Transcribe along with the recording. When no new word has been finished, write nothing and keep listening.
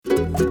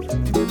Hey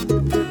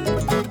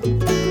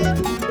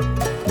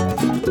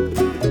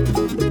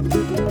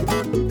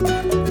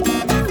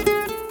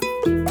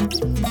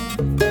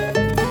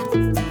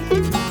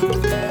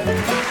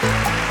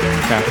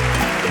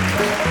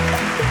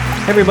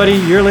everybody,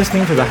 you're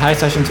listening to the High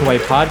Sessions Hawaii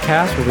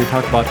podcast where we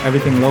talk about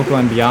everything local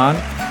and beyond.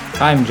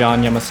 I'm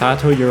John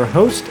Yamasato, your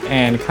host,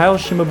 and Kyle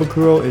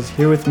Shimabukuro is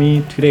here with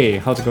me today.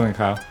 How's it going,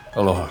 Kyle?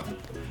 Aloha.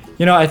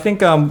 You know, I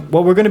think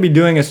what we're going to be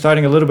doing is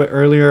starting a little bit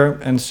earlier,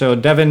 and so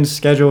Devin's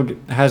schedule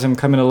has him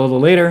come in a little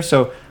later,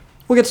 so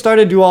we'll get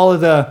started, do all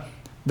of the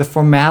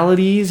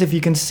formalities, if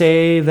you can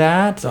say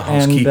that. The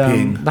housekeeping.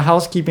 And the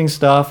housekeeping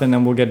stuff, and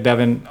then we'll get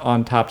Devin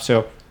on top.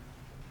 So,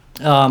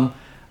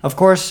 of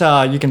course,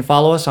 you can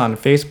follow us on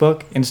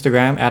Facebook,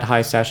 Instagram,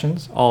 @High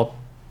Sessions,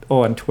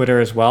 and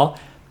Twitter as well.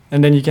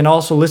 And then you can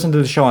also listen to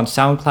the show on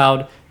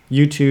SoundCloud,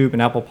 YouTube,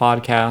 and Apple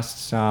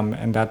Podcasts,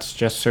 and that's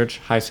just search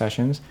High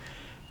Sessions.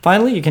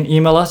 Finally, you can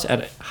email us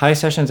at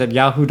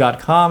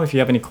highsessions@yahoo.com if you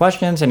have any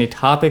questions, any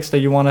topics that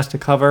you want us to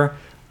cover,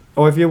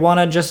 or if you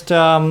want to just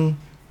chime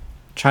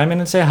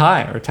in and say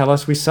hi or tell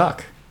us we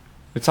suck.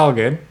 It's all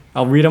good.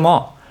 I'll read them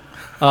all.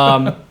 We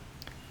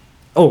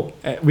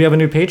have a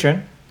new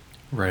patron.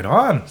 Right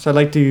on. So I'd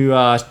like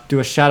to do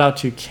a shout out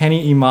to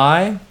Kenny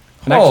Imai.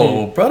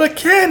 Brother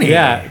Kenny.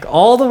 Yeah,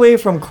 all the way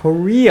from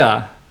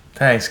Korea.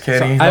 Thanks,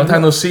 Kenny. So Long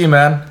time no see,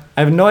 man.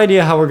 I have no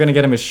idea how we're going to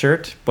get him his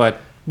shirt, but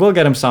we'll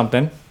get him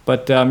something.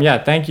 But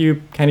thank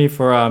you, Kenny,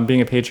 for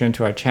being a patron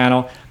to our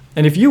channel.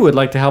 And if you would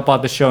like to help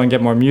out the show and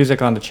get more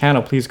music on the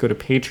channel, please go to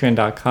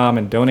patreon.com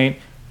and donate,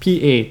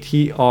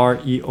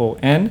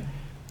 Patreon.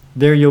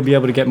 There you'll be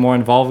able to get more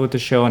involved with the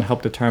show and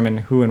help determine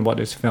who and what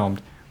is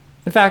filmed.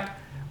 In fact,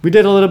 we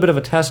did a little bit of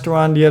a test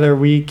run the other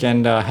week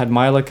and had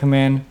Mila come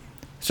in.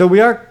 So we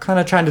are kind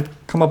of trying to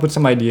come up with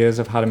some ideas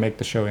of how to make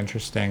the show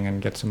interesting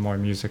and get some more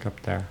music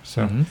up there.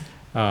 So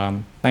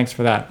thanks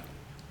for that.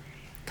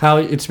 Kyle,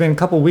 it's been a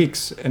couple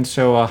weeks, and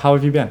so how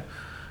have you been?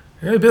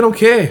 Yeah, it's been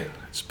okay.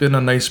 It's been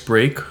a nice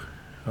break.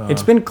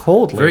 It's been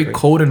cold lately. Very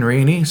cold and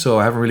rainy, so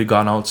I haven't really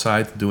gone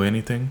outside to do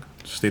anything.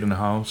 Just stayed in the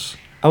house.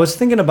 I was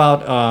thinking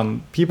about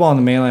people on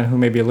the mainland who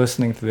may be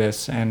listening to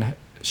this and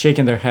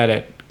shaking their head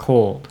at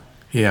cold.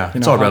 Yeah,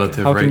 it's all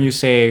relative, right? How can you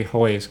say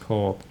Hawaii is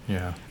cold?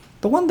 Yeah.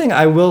 The one thing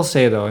I will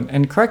say, though,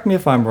 and correct me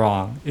if I'm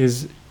wrong,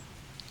 is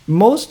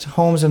most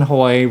homes in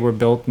Hawaii were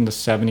built in the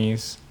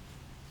 70s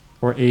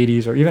or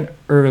 80s or even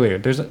earlier.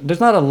 There's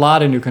not a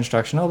lot of new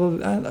construction,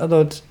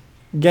 although it's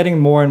getting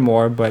more and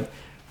more. But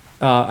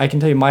I can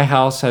tell you my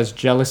house has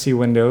jealousy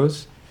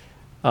windows.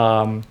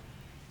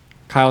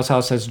 Kyle's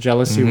house has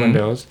jealousy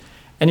windows.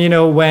 And, you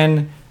know,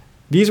 when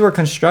these were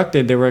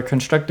constructed, they were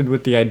constructed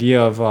with the idea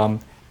of...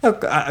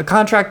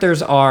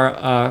 contractors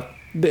are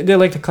they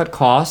like to cut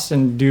costs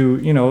and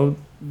do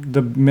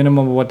the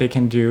minimum of what they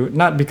can do,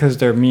 not because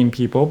they're mean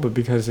people, but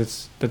because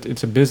it's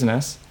a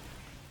business.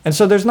 And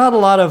so there's not a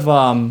lot of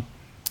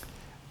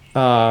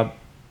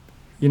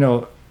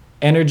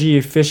energy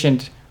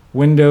efficient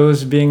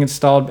windows being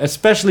installed,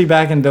 especially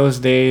back in those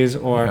days.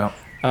 Or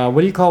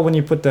what do you call when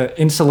you put the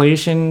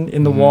insulation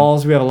in the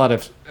walls? We have a lot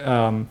of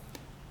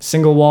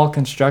single wall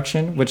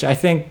construction, which I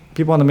think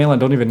people on the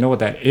mainland don't even know what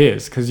that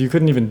is, because you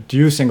couldn't even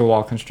do single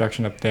wall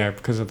construction up there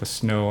because of the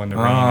snow and the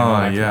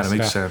rain. That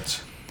makes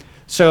sense.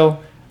 So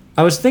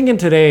I was thinking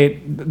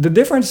today, the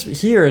difference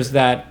here is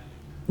that,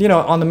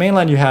 on the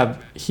mainland you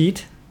have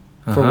heat,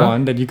 for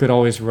one, that you could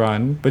always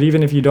run. But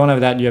even if you don't have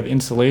that, you have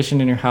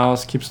insulation in your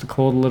house, keeps the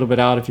cold a little bit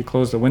out if you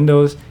close the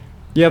windows.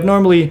 You have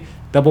normally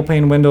double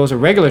pane windows or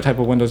regular type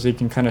of windows that you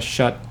can kind of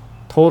shut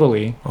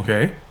totally.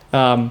 Okay.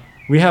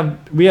 We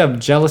have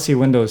jealousy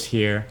windows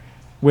here,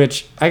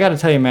 which I got to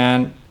tell you,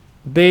 man,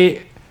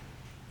 they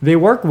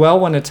work well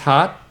when it's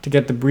hot to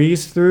get the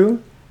breeze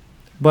through,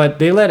 but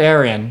they let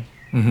air in.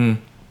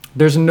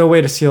 There's no way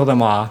to seal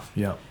them off.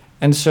 Yeah.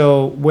 And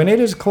so when it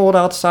is cold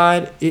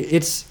outside,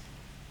 it's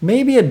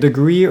maybe a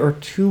degree or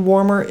two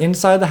warmer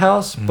inside the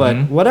house, but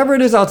whatever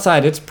it is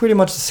outside, it's pretty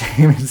much the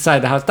same inside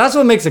the house. That's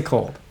what makes it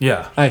cold.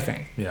 Yeah. I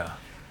think. Yeah.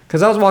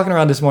 Because I was walking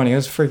around this morning, it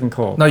was freaking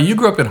cold. Now, you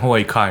grew up in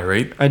Hawaii Kai,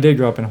 right? I did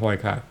grow up in Hawaii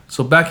Kai.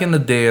 So back in the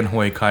day in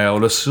Hawaii Kai, I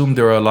would assume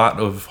there were a lot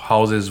of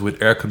houses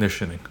with air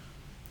conditioning.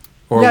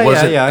 Or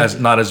was it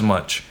not as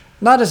much?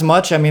 Not as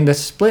much. I mean, the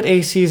split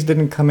ACs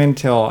didn't come in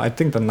till, I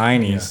think, the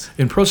 90s.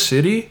 Yeah. In Pro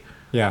City,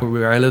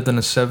 where I lived in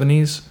the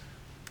 70s,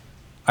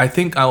 I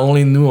think I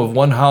only knew of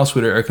one house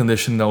with air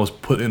conditioning that was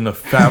put in the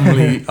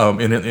family,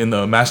 in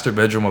the master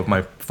bedroom of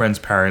my friend's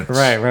parents'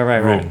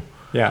 room.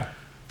 Yeah.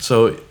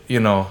 So,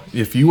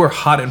 if you were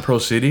hot in Pro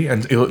City,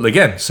 and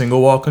again,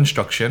 single wall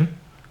construction,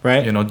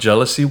 right?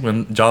 Jealousy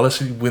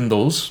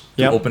windows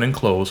to open and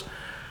close.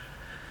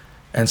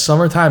 And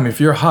summertime, if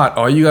you're hot,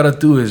 all you gotta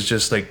do is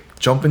just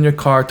jump in your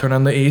car, turn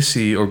on the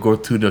AC, or go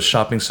to the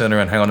shopping center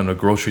and hang out in the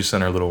grocery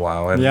center a little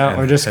while.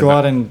 Or just go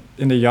out in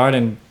the yard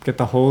and get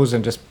the hose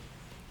and just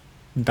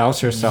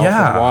douse yourself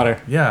with water.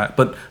 Yeah,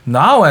 but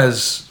now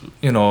as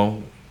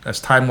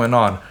time went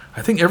on,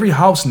 I think every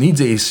house needs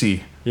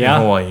AC in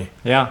Hawaii.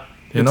 Yeah.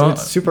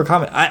 It's super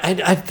common.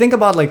 I think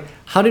about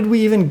how did we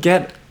even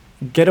get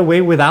get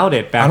away without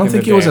it back I don't in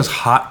think the it was day. as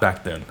hot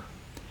back then.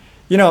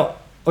 You know,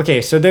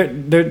 okay, so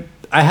there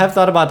I have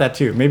thought about that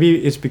too.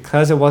 Maybe it's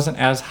because it wasn't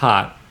as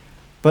hot,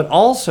 but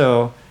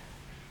also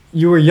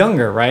you were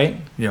younger, right?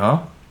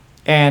 Yeah.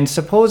 And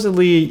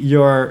supposedly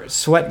your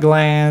sweat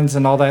glands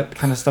and all that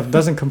kind of stuff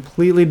doesn't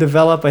completely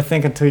develop, I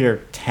think, until you're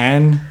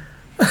 10.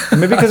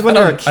 Maybe because when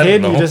you're a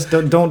kid, you just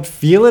don't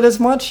feel it as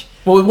much.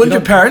 Well, wouldn't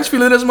your parents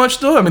feel it as much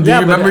though? I mean, do Yeah,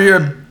 you but- remember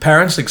your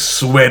parents like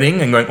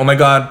sweating and going, "Oh my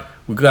God,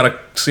 we gotta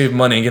save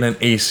money and get an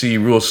AC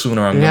real soon,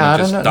 or I'm Yeah, I gonna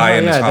don't just know. die No,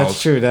 in this yeah, house."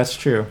 that's true. That's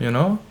true. You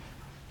know,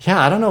 Yeah,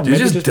 I don't know. they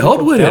maybe just dealt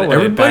people with it. dealt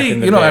Everybody, back in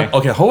the you know, day.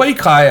 okay, Hawaii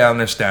Kai, I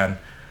understand.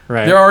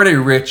 Right. They're already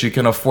rich. You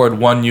can afford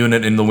one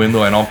unit in the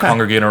window and all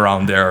congregate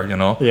around there. You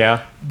know.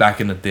 Yeah. Back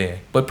in the day,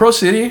 but Pro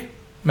City,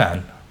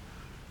 man,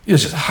 it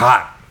was just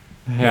hot.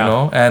 Yeah. You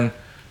know, and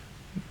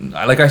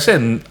like I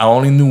said, I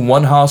only knew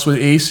one house with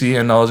AC,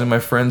 and I was in my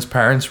friend's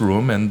parents'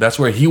 room, and that's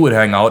where he would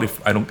hang out if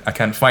I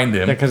can't find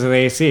him Because of the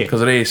AC.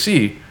 because of the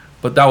AC.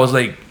 But that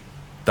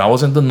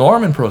wasn't the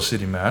norm in Pro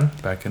City, man,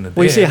 back in the day.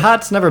 Well, you see,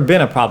 hot's never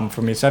been a problem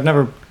for me, so I've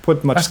never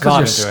put much That's 'cause thought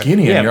you're into it.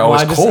 skinny and yeah, you're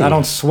always I cold. I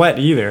don't sweat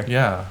either.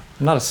 Yeah.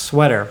 I'm not a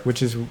sweater,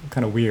 which is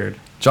kind of weird.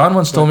 John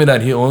once told me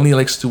that he only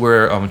likes to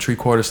wear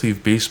 3/4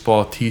 sleeve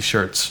baseball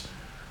T-shirts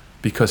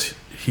because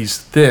he's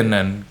thin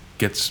and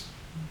gets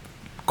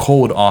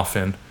cold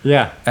often,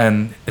 Yeah.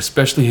 and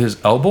especially his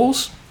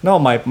elbows. No,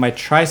 my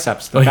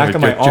triceps, the Oh, back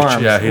of my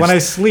arms. yeah, his- when I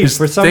sleep, his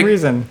for some thick-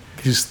 reason.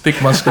 His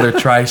thick muscular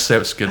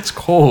triceps gets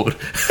cold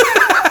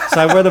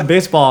So I wear the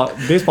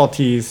baseball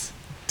tees.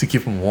 to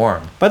keep him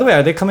warm. By the way,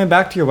 are they coming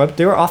back to your web?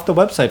 They were off the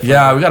website. For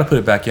Yeah, we got to put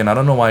it back in. I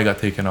don't know why it got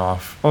taken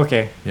off.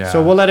 Okay. Yeah.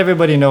 So we'll let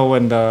everybody know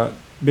when the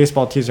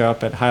baseball tees are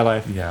up at High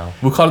Life. Yeah,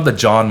 we'll call it the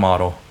John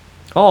model.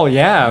 Oh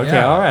yeah. Okay.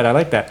 Yeah. All right. I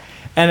like that.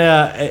 And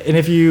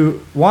if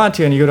you want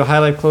to, and you go to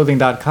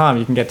highlifeclothing.com,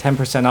 you can get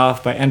 10%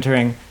 off by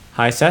entering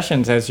High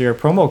Sessions as your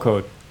promo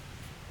code.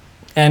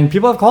 And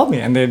people have called me,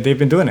 and they've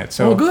been doing it.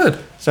 So Oh, good.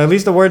 So at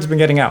least the word's been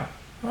getting out.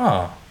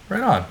 Oh,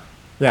 right on.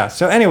 Yeah.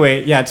 So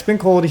anyway, yeah, it's been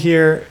cold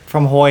here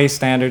from Hawaii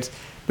standards.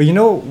 But you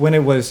know when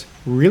it was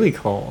really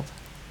cold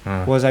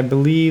was, I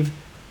believe,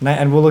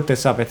 and we'll look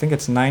this up. I think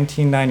it's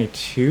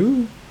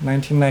 1992,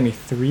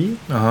 1993.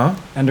 Uh-huh.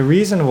 And the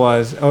reason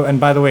was, oh, and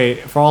by the way,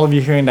 for all of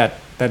you hearing that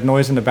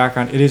noise in the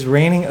background, it is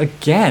raining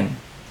again.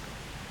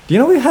 Do you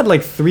know we had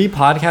like 3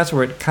 podcasts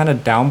where it kind of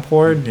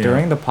downpoured Yeah.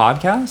 during the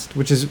podcast,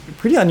 which is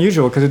pretty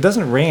unusual because it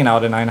doesn't rain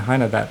out in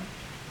Ainahaina that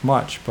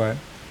much, but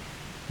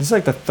this is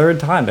like the 3rd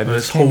time that Well,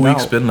 it's this whole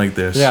week's been like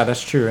this. Yeah,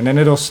 that's true. And then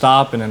it'll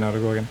stop and then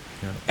it'll go again.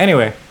 Yeah.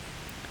 Anyway,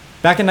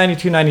 back in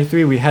 92,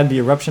 93, we had the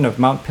eruption of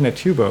Mount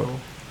Pinatubo,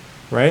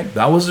 right?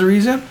 That was the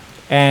reason?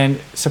 And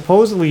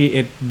supposedly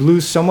it blew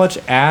so much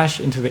ash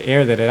into the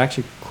air that it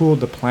actually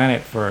cooled the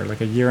planet for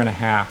like a year and a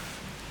half.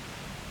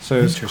 So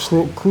it was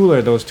Interesting.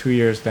 cooler those 2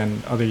 years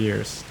than other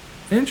years.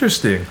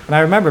 Interesting. And I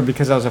remember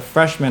because I was a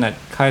freshman at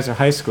Kaiser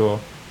High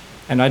School,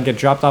 and I'd get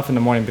dropped off in the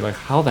morning and be like,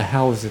 how the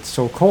hell is it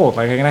so cold?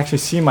 Like I can actually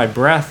see my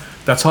breath.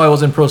 That's how I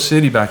was in Pro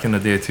City back in the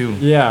day, too.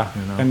 Yeah.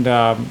 You know. And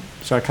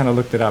so I kind of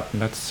looked it up,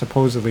 and that's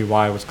supposedly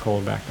why it was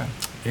cold back then.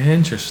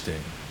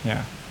 Interesting.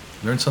 Yeah.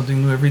 Learn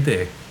something new every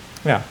day.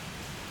 Yeah.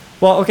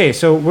 Well, okay,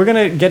 so we're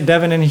going to get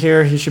Devin in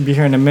here. He should be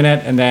here in a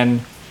minute. And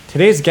then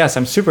today's guest,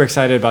 I'm super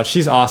excited about.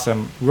 She's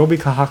awesome. Roby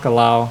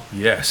Kahakalau.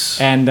 Yes.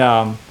 And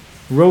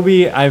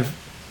Roby, I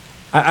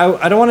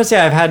don't want to say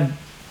I've had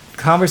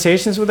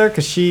conversations with her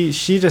because she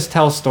just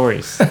tells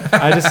stories.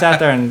 I just sat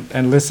there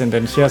and listened,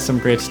 and she has some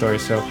great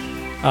stories. So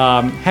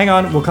hang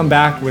on. We'll come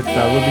back with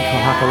Roby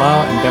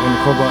Kahakalau and Devin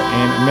Koba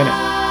in a minute.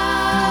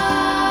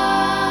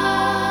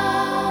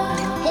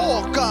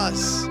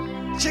 Hawkers,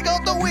 check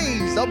out the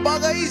wings, the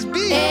bugger is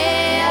big.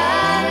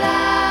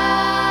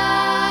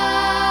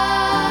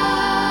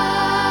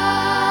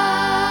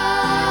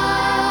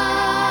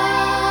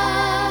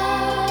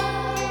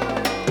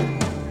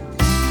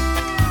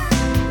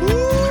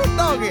 Ooh,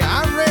 doggy,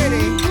 I'm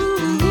ready.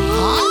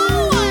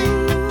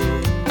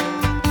 Hi.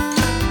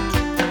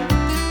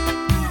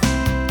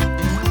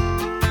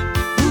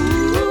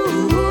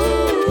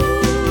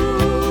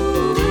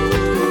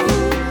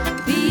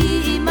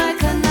 Pi mai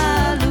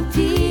kanalu,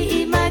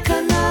 pi mai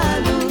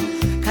kanalu,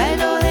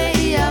 kairo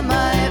he ia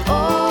mai o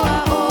a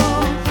o.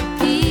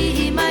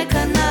 Pi mai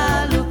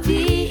kanalu,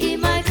 pi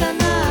mai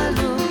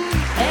kanalu,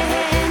 e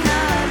he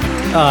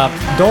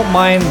nalu. Don't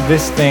mind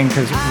this thing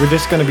because we're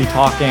just going to be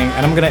talking,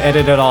 and I'm going to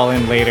edit it all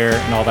in later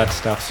and all that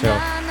stuff. So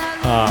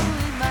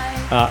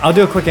I'll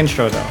do a quick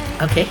intro though.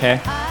 Okay. Okay.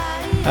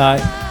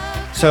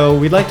 So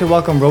we'd like to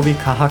welcome Roby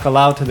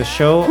Kahakalau to the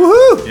show.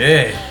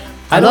 Yeah.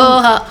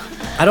 Aloha.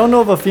 I don't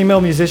know of a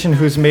female musician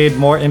who's made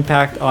more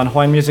impact on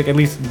Hawaiian music, at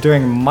least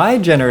during my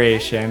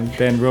generation,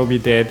 than Roby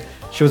did.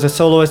 She was a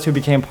soloist who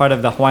became part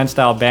of the Hawaiian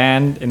style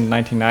band in the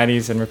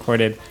 1990s and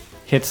recorded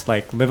hits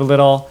like Live a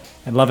Little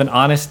and Love and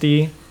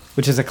Honesty,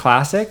 which is a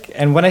classic.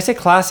 And when I say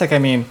classic, I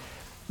mean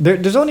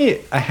there's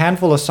only a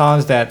handful of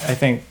songs that I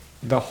think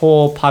the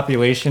whole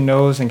population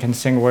knows and can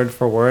sing word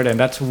for word, and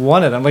that's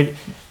one of them. Like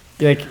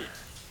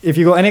if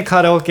you go any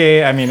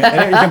karaoke, I mean, you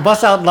can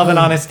bust out Love and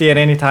Honesty at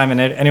any time, and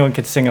anyone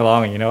could sing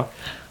along. You know.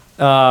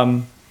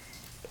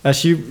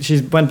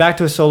 She went back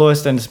to a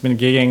soloist and has been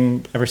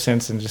gigging ever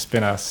since, and just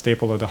been a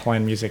staple of the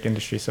Hawaiian music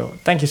industry. So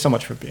thank you so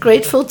much for being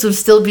Grateful to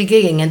still be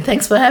gigging, and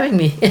thanks for having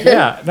me.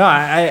 Yeah, no,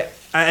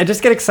 I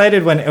just get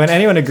excited when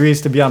anyone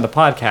agrees to be on the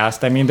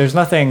podcast. I mean, there's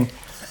nothing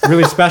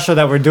really special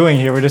that we're doing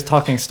here. We're just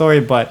talking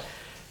story, but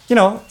you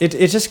know,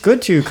 it's just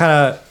good to kind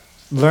of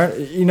learn.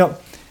 You know,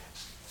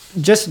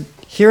 just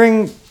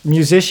hearing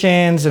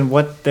musicians and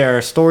what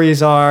their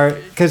stories are,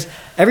 because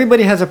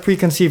everybody has a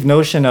preconceived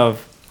notion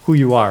of who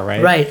you are,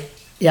 right? Right.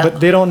 Yeah.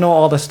 But they don't know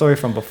all the story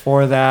from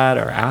before that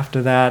or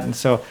after that. And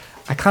so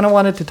I kind of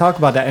wanted to talk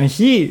about that.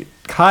 And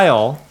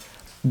Kyle,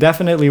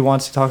 definitely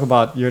wants to talk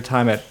about your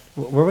time at,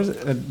 where was it?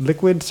 At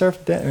Liquid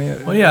Surf Den? I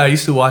mean, Well, yeah, I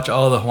used to watch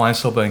all the Hawaiian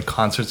Soul Band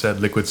concerts at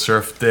Liquid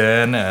Surf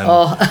Den and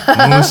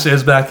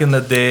Mooses back in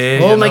the day.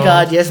 Oh you my know.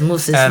 God, yes,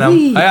 Mooses. And,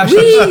 Wee, I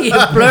actually- wee,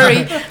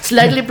 blurry,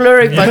 slightly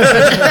blurry, but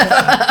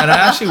And I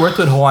actually worked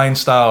with Hawaiian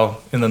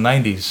Style in the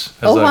 90s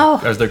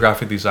as the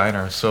graphic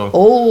designer.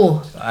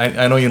 So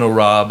I know you know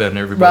Rob and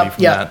everybody Rob,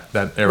 from yeah.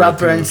 that era. Rob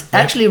too. Burns. Yeah.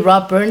 Actually,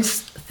 Rob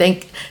Burns,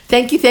 thank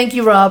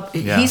you, Rob.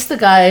 Yeah. He's the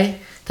guy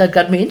that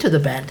got me into the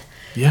band.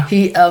 Yeah.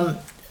 He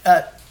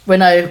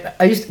when I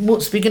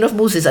speaking of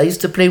Mooses, I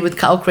used to play with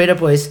Cow Crater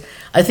Boys.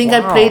 I think I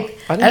Wow. played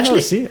I didn't know-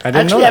 see, I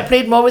didn't know I that.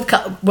 played more with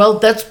Cow. Well,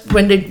 that's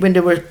when they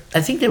were.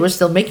 I think they were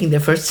still making their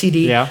first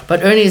CD. Yeah.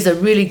 But Ernie is a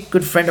really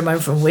good friend of mine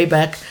from way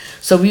back,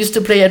 so we used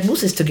to play at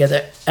Mooses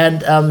together.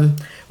 And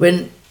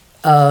when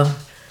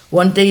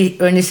one day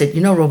Ernie said,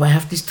 "You know, Rob, I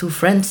have these two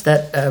friends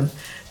that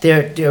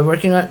they're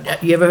working on.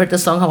 You ever heard the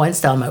song Hawaiian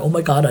Style?" I'm like, "Oh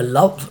my God, I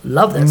love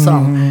that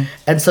song."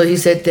 And so he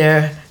said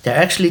they're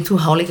actually two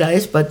haole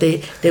guys, but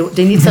they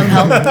need some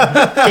help.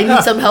 They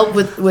need some help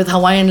with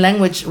Hawaiian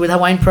language, with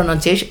Hawaiian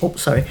pronunciation. Oh,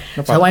 sorry,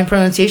 Hawaiian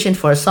pronunciation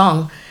for a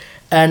song,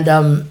 and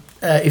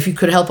if you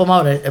could help them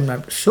out, I'm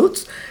like,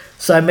 shoots.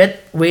 So I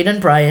met Wade and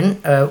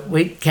Brian,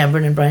 Wade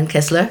Cameron and Brian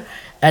Kessler,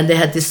 and they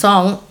had this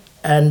song,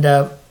 and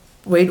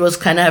Wade was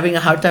kind of having a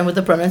hard time with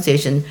the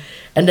pronunciation,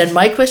 and then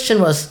my question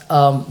was,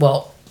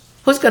 well,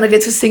 who's gonna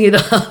get to sing it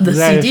on the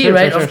CD, sure,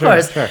 right? sure, Of sure,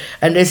 course. sure.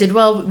 And they said,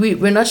 well,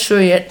 we're not sure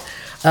yet.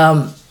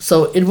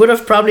 So it would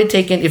have probably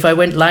taken, if I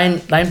went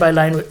line by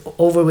line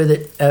over with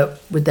it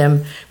with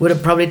them, would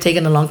have probably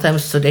taken a long time.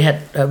 So they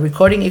had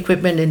recording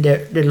equipment in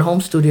their little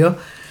home studio.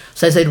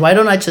 So I said, why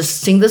don't I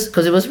just sing this?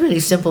 Because it was really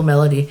simple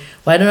melody.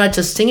 Why don't I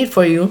just sing it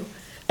for you,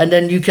 and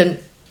then you can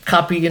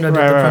copy, the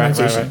Right, right,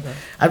 pronunciation. right.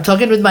 I'm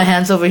talking with my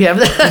hands over here.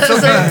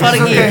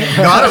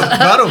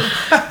 Got him.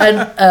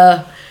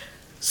 And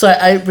so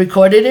I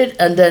recorded it,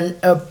 and then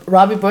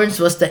Robbie Burns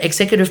was the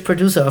executive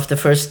producer of the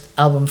first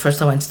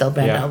Hawaiian Style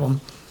Band Yeah.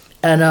 album.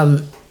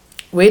 And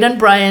Wade and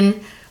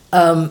Brian,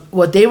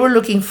 what they were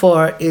looking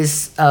for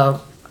is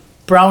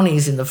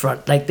brownies in the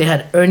front. Like they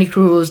had Ernie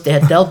Cruz, they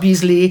had Del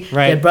Beasley, they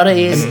Right. had Brother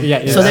Ace.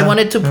 Yeah, So they yeah.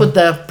 wanted to put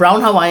the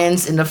brown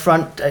Hawaiians in the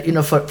front,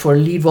 for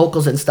lead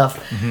vocals and stuff.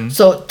 Mm-hmm.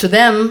 So to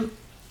them,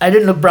 I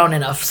didn't look brown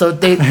enough. So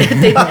they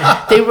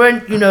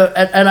weren't,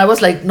 and I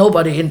was like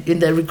nobody in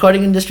the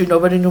recording industry.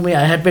 Nobody knew me.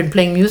 I had been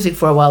playing music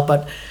for a while,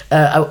 but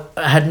I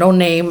had no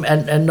name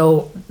and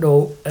no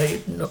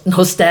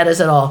status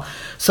at all.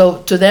 So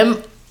to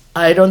them,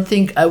 I don't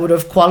think I would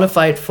have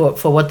qualified for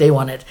what they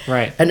wanted.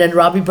 Right. And then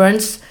Robbie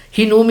Burns,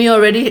 he knew me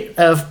already,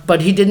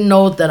 but he didn't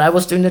know that I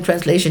was doing the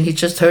translation. He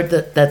just heard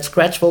that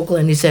scratch vocal,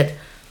 and he said,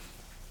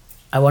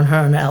 I want her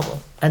on the album.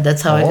 And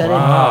that's how I got in.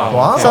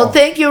 Wow. So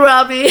thank you,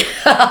 Robbie.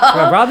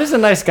 Yeah, Rob is a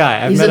nice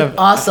guy. He's an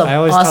awesome, I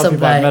always tell awesome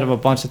people guy. I've met him a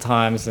bunch of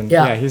times, and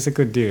Yeah. yeah, he's a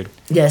good dude.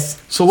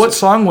 Yes. So what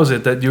song was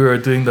it that you were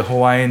doing the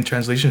Hawaiian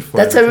translation for?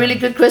 That's at a the really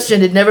time? good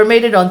question. It never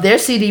made it on their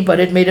CD, but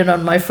it made it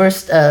on my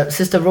first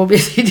Sister Roby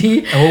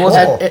CD. And what was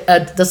it?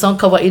 At the song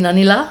Kawaina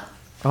Nila.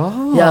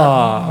 Oh,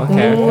 Yeah.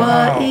 okay.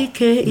 Ua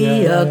ike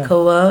ia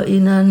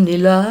kawaina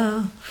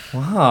nila.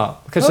 Wow.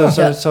 Okay,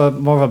 Yeah. so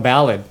more of a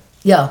ballad.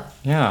 Yeah.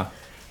 Yeah.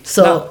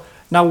 So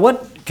Now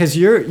what? Because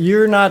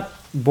you're not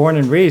born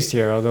and raised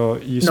here, although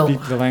you No. speak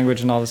the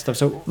language and all this stuff.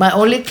 So my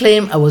only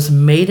claim, I was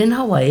made in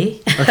Hawaii.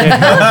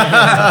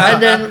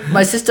 And then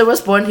my sister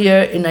was born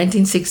here in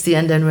 1960.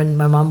 And then when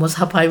my mom was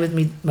hapai with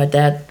me, my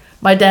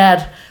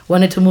dad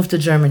wanted to move to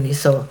Germany.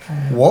 So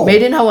Whoa.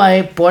 made in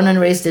Hawaii, born and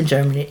raised in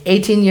Germany.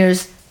 18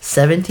 years,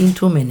 17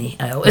 too many,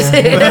 I always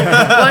say.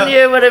 1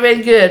 year would have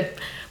been good.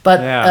 But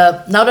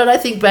Yeah. now that I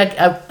think back,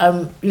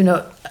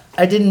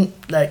 I didn't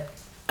like,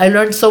 I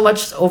learned so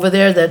much over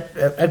there that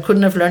I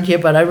couldn't have learned here.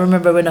 But I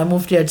remember when I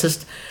moved here, I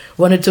just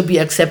wanted to be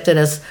accepted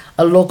as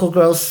a local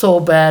girl so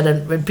bad.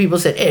 And when people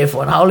said, hey,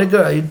 for an haole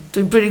girl, you're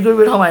doing pretty good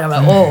with Hawaiian. I'm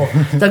like, oh,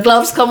 the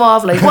gloves come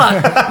off. Like,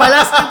 what? My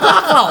last name,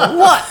 Kakao,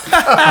 what?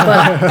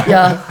 But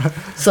yeah.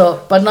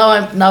 So, but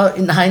now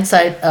in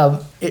hindsight,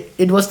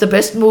 it was the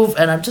best move.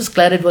 And I'm just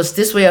glad it was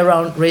this way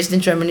around, raised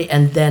in Germany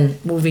and then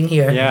moving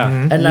here. yeah,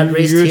 And not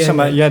raised here.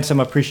 You had some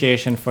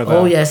appreciation for the.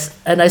 Oh, yes.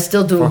 And I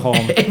still do. For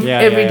home.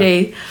 Yeah, Every yeah,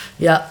 day.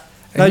 Yeah.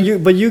 No,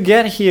 but you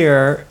get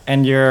here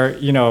and you're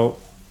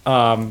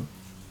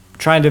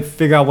trying to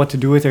figure out what to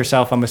do with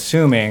yourself, I'm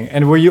assuming.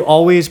 And were you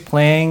always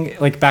playing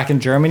like back in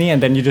Germany,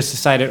 and then you just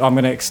decided, oh, I'm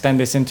going to extend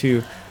this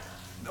into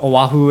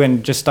Oahu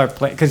and just start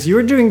playing? Because you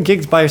were doing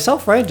gigs by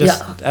yourself, right?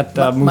 Just at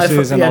the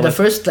Mooses and all the that.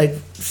 first like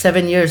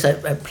 7 years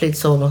I played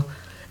solo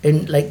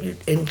in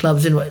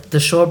clubs in the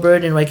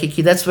Shorebird in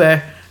Waikiki. That's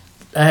where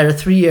I had a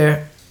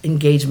 3-year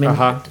engagement.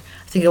 Uh-huh.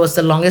 I think it was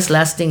the longest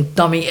lasting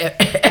dummy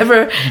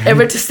ever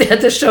to stay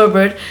at the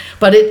Shorebird.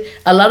 But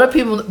a lot of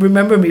people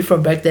remember me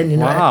from back then, you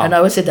know. Wow. And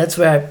I would say that's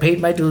where I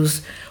paid my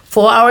dues.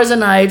 4 hours a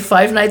night,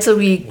 5 nights a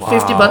week,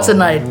 $50 a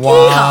night.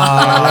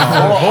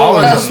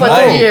 For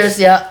 3 years,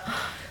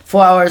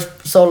 4 hours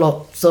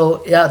solo.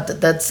 So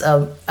that's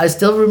I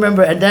still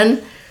remember. And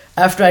then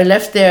after I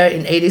left there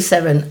in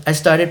 '87, I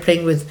started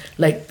playing with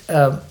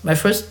my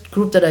first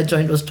group that I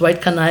joined was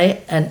Dwight Kanai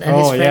and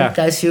his friend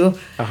Guy Siu.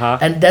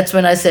 And that's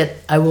when I said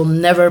I will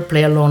never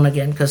play alone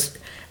again, because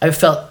I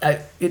felt I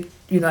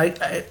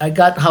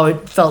got how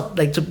it felt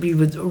like to be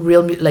with a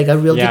real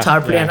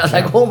guitar player, and I was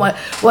like, oh my,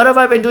 what have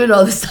I been doing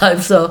all this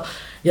time? So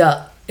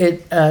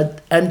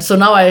and so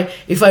now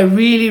if I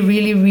really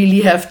really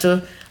really have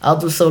to, I'll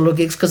do solo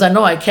gigs because I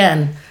know I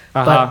can.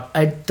 But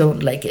I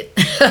don't like it.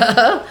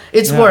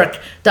 It's work.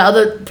 The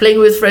other playing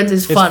with friends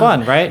is fun. It's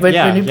fun, right? When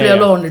you play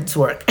alone, it's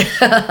work.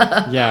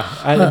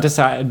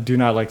 I do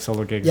not like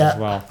solo gigs as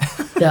well.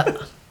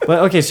 But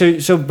okay,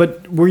 but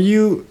were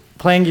you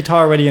playing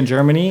guitar already in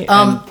Germany?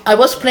 I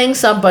was playing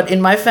some, but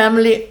in my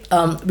family,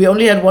 we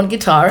only had one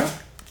guitar.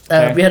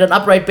 We had an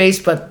upright bass,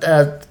 but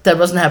that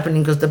wasn't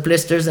happening because the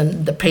blisters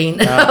and the pain.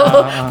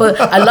 But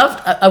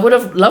I would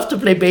have loved to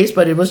play bass,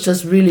 but it was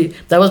just really,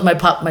 that was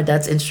my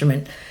dad's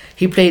instrument.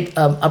 He played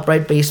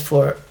upright bass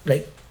for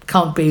like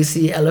Count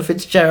Basie, Ella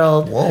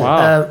Fitzgerald,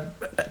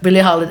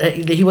 Billie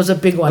Holiday. He was a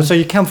big one. So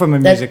you come from a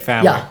music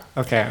family. Yeah.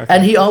 Okay.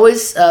 And he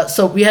always,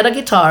 so we had a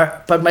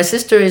guitar, but my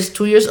sister is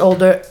 2 years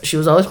older. She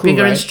was always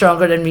bigger and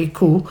stronger than me.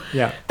 Cool.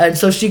 Yeah. And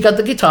so she got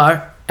the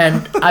guitar,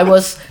 and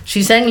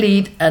she sang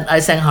lead and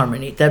I sang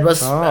harmony. That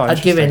was a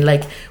given.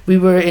 Like we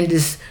were in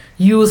this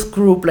youth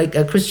group, like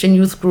a Christian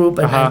youth group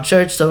and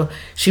church, so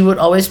she would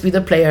always be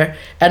the player,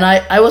 and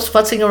I was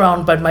futzing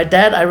around. But my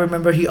dad, I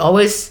remember, he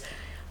always,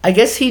 I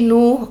guess he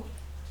knew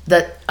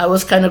that I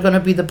was kind of going to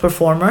be the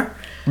performer,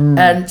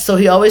 and so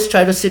he always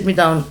tried to sit me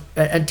down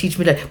and teach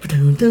me all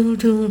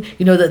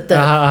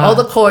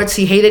the chords.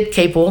 He hated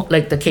capo,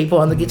 like the capo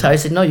on the guitar. He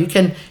said, no, you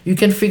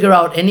can figure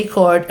out any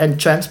chord and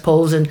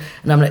transpose, and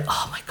I'm like,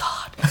 oh my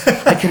god,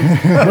 I can.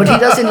 What he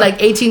does in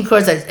like 18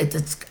 chords,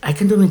 I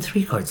can do them in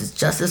 3 chords. It's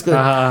just as good.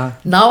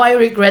 Now I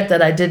regret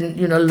that I didn't,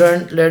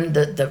 learn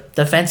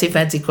the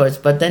fancy chords.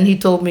 But then he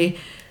told me,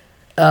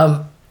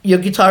 your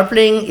guitar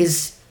playing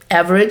is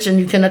average and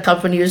you can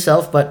accompany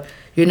yourself, but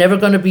you're never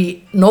going to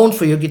be known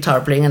for your guitar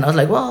playing. And I was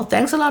like, well,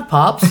 thanks a lot,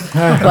 Pops.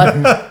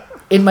 But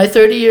in my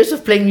 30 years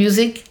of playing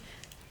music,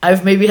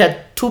 I've maybe had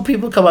 2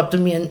 people come up to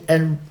me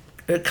and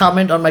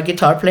comment on my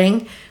guitar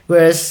playing,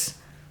 whereas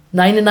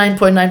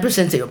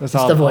 99.9% say it's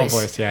the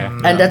voice.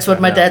 And that's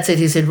what my dad said.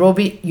 He said,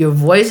 Roby, your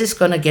voice is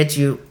going to get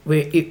you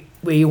where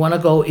you want to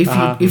go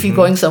if you're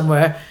going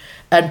somewhere.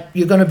 And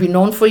you're going to be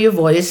known for your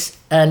voice.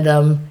 And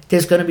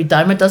there's going to be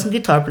dime a dozen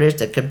guitar players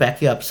that can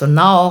back you up. So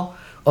now,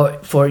 or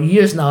for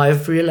years now,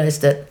 I've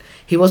realized that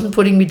he wasn't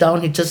putting me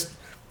down. He just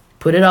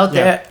put it out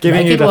there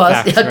giving like you it the was.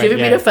 facts,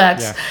 Giving me the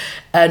facts. Yeah.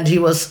 And he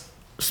was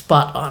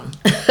spot on.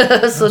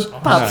 So,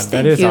 Pops, that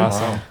thank is you.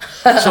 awesome.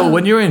 So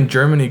when you were in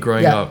Germany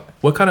growing up,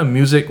 what kind of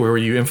music were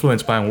you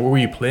influenced by, and what were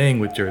you playing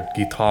with your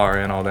guitar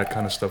and all that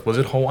kind of stuff? Was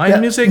it Hawaiian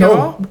music at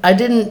all?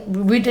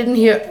 We didn't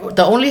hear.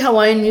 The only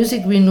Hawaiian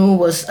music we knew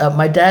was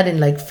my dad in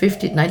like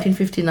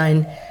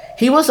 1959.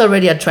 He was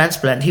already a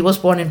transplant. He was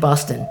born in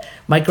Boston.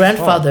 My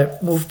grandfather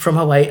moved from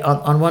Hawaii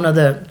on one of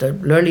the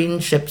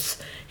Lurleen ships.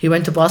 He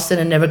went to Boston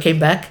and never came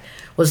back,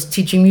 was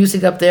teaching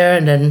music up there.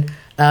 And then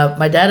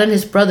my dad and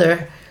his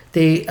brother,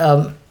 they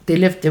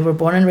were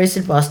born and raised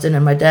in Boston.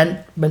 And my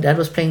dad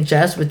was playing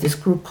jazz with this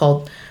group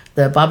called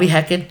the Bobby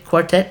Hackett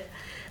Quartet.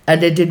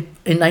 And they did,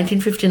 in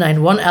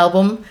 1959, one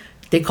album.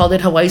 They called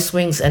it Hawaii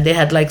Swings. And they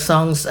had like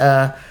songs,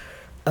 like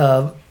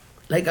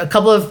a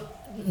couple of,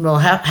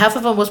 half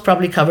of them was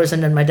probably covers,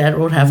 and then my dad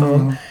wrote half of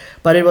them.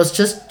 But it was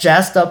just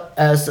jazzed up.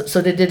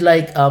 So they did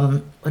like,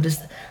 what is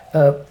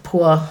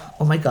Pua,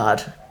 oh my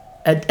God.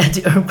 At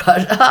the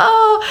Irmgard.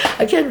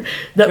 I can't.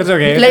 It's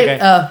okay.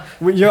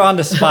 You're on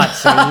the spot.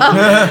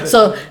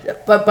 So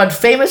but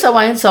famous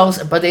Hawaiian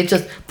songs, but they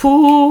just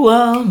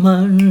Pua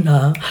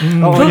Mana.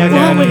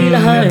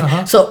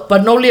 So,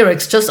 but no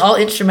lyrics, just all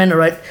instrumental,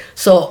 right?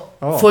 So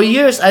for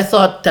years I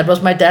thought that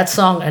was my dad's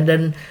song, and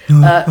then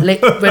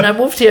when I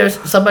moved here,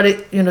 somebody,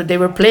 they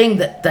were playing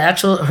the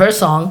actual her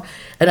song,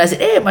 and I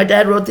said, hey, my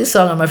dad wrote this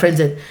song, and my friend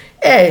said,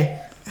 hey,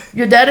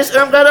 your dad is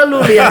Irmgard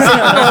Aluli. I said,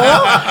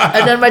 no.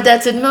 And then my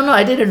dad said, no,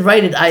 I didn't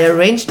write it. I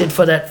arranged it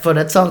for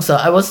that song. So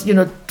I was,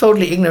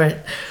 totally ignorant.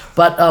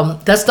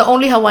 But that's the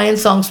only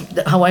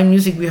Hawaiian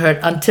music we heard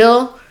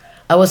until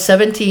I was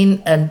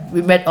 17, and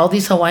we met all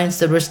these Hawaiians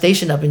that were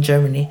stationed up in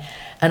Germany.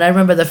 And I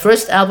remember the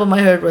first album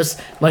I heard was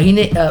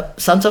Wahine,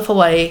 Sons of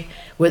Hawaii,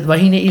 with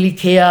Wahine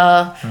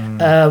Ilikea,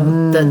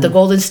 the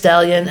Golden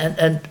Stallion,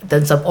 and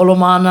then some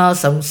Olomana,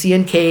 some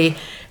CNK,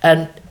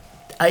 and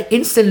I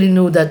instantly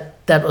knew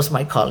that was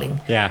my calling.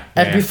 Yeah.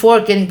 And yeah. before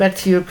getting back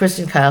to your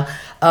question, Kyle,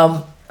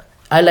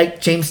 I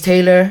like James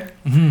Taylor,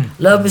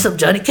 love me some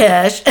Johnny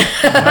Cash,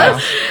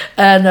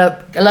 and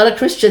a lot of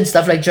Christian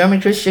stuff like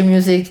German Christian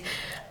music,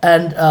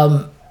 and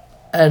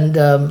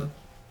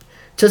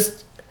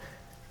just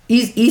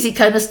easy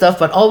kind of stuff,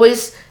 but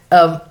always.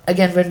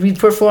 Again, when we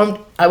performed,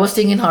 I was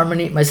singing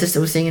harmony, my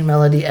sister was singing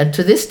melody, and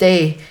to this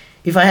day,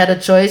 if I had a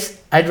choice,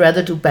 I'd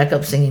rather do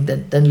backup singing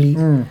than lead.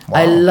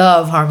 I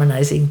love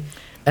harmonizing.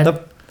 And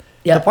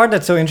The part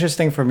that's so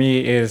interesting for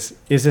me is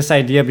this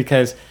idea,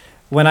 because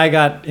when I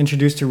got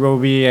introduced to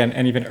Roby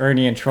and even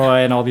Ernie and Troy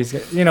and all these,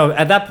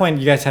 at that point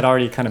you guys had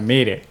already kind of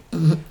made it.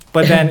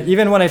 But then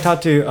even when I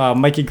talked to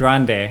Mikey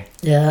Grande,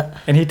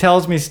 and he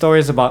tells me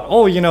stories about,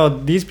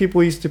 these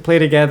people used to play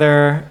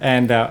together,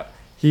 and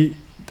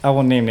I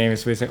won't name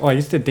names, but he's like, I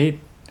used to date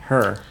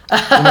her.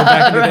 Back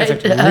in the day.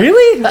 It's like,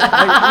 really?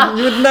 Like,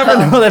 you would never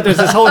know that there's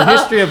this whole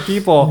history of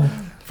people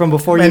from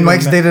before you. And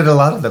Mike's dated a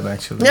lot of them,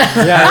 actually.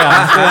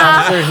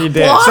 I'm sure he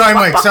did. Sorry,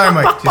 Mike.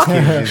 Just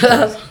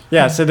kidding.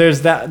 Yeah, so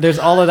there's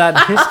all of that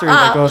history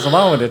that goes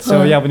along with it. So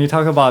when you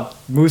talk about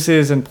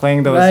mooses and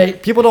playing those,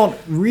 people don't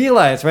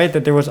realize, right,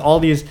 that there was all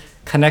these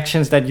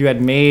connections that you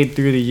had made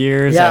through the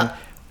years. Yeah. And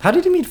how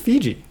did you meet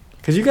Fiji?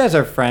 Because you guys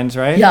are friends,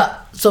 right? Yeah.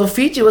 So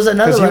Fiji was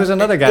another one. Because he was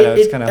another guy that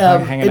was kind of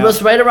hanging out. It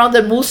was right around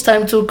the Moose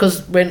time too,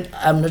 because when,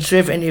 I'm not sure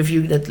if any of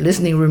you that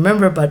listening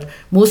remember, but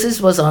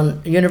Moose's was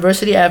on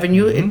University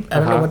Avenue. I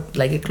don't know what,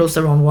 like it closed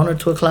around 1 or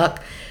 2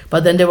 o'clock.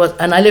 But then there was,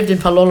 and I lived in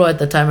Palolo at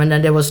the time, and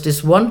then there was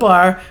this one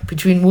bar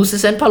between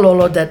Moose's and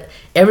Palolo that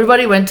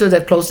everybody went to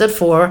that closed at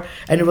 4,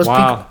 and it was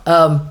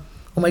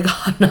oh my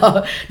God!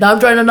 Now I'm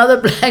drawing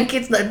another blank.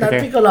 It's not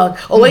Pico Lounge.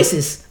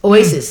 Oasis.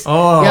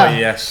 Oh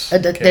yes.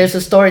 There's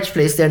a storage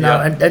place there now,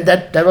 and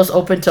that was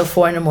open till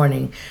 4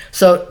 a.m.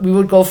 So we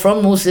would go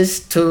from Moose's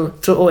to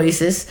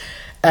Oasis,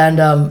 and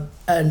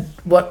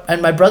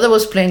my brother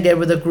was playing there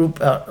with a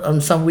group on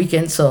some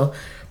weekends. So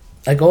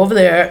I go over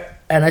there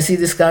and I see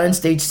this guy on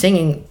stage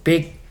singing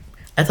big.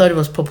 I thought it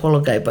was Popolo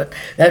guy, but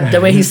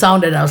the way he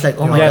sounded, I was like,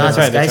 oh my God,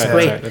 this guy's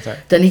great. That's right.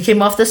 Then he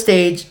came off the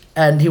stage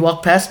and he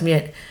walked past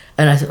me.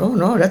 And I said, oh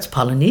no, that's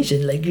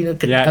Polynesian, like, a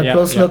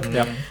close look.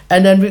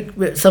 And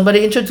then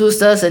somebody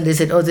introduced us and they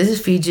said, oh, this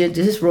is Fijian,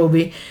 this is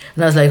Roby.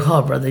 And I was like,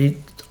 oh brother, you're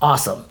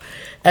awesome.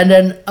 And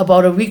then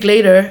about a week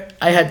later,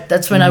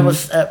 that's when I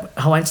was,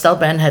 Hawaiian Style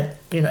Band had,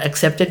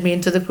 accepted me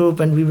into the group,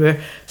 and we were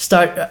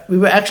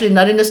actually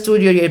not in the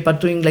studio yet, but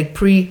doing like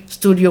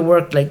pre-studio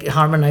work, like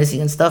harmonizing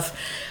and stuff.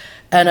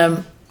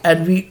 And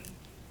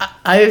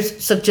I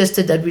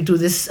suggested that we do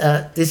this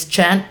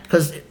chant,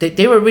 because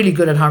they were really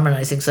good at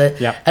harmonizing. So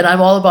and I'm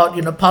all about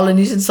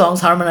Polynesian songs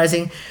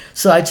harmonizing.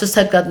 So I just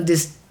had gotten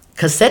this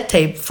cassette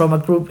tape from a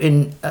group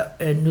in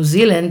New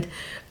Zealand,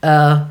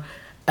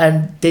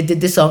 and they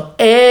did this song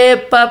E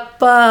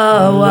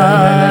Papa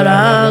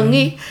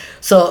Warangi.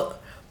 So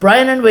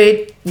Brian and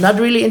Wade, not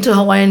really into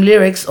Hawaiian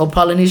lyrics or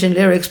Polynesian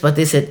lyrics, but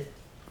they said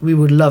we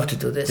would love to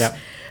do this.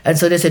 And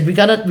so they said we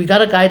got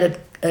a guy that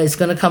is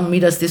going to come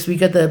meet us this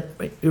week at the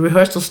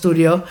rehearsal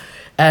studio,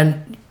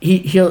 and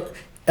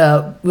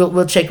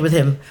we'll check with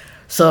him.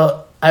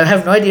 So I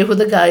have no idea who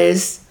the guy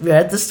is. We're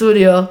at the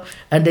studio,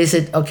 and they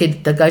said, okay,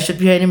 the guy should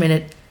be here any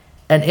minute,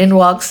 and in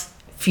walks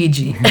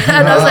Fiji.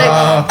 And I was like,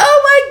 oh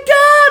my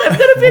God, I'm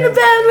going to be in a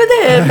band with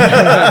him.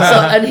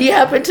 And he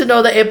happened to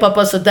know the E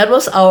Papa, so that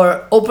was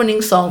our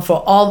opening song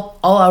for all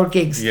our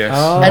gigs. Yes.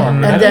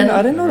 And I then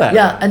didn't know that.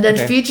 Yeah, and then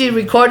Fiji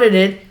recorded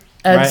it.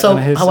 And so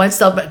Hawaiian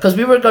Style, because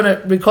we were going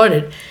to record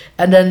it.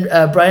 And then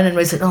Brian and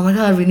Ray said, oh my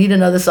God, we need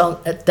another song.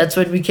 That's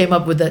when we came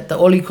up with the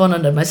Oli Kona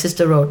that my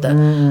sister wrote. That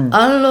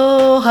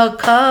Aloha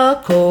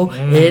kako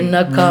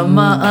ina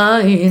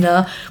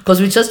kama'aina.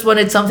 Because we just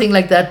wanted something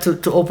like that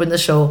to open the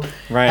show.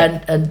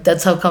 Right. And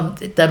that's how come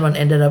that one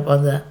ended up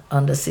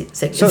on the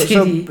second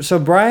CD. So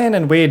Brian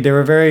and Wade, they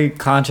were very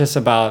conscious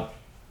about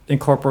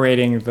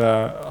incorporating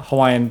the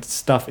Hawaiian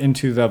stuff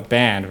into the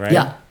band, right?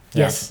 Yeah.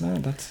 Yes. No,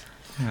 that's,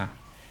 yeah.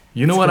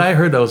 You know what I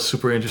heard that was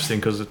super interesting,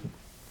 because,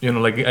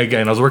 like,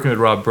 again, I was working with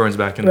Rob Burns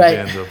back in the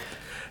day,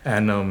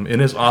 and in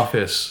his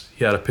office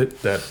he had a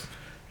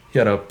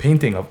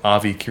painting of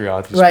Avi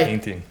Kiriati's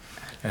painting,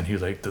 and he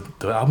was like,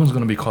 the album's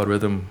gonna be called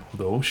Rhythm of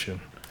the Ocean,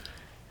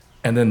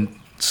 and then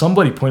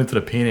somebody pointed to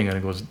the painting and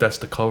he goes, that's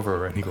the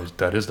cover, and he goes,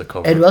 that is the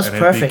cover. It was and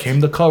perfect. It became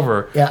the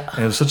cover,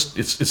 and it was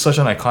it's such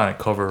an iconic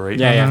cover, right?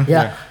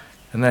 Yeah.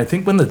 And then I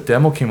think when the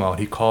demo came out,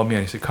 he called me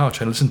and he said, Kyle,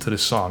 try to listen to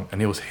this song,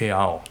 and it was Hey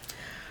Owl.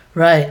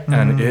 Right.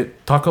 And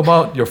it talk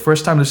about your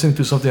first time listening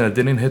to something that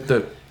didn't hit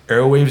the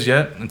airwaves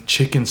yet, and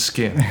Chicken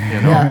Skin,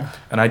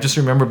 And I just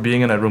remember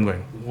being in that room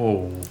going,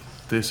 whoa,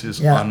 this is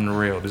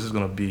unreal. This is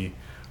going to be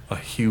a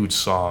huge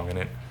song. And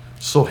it's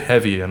so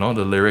heavy, the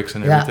lyrics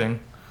and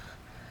everything.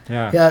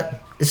 Yeah. Yeah,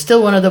 it's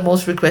still one of the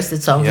most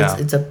requested songs. Yeah.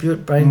 It's a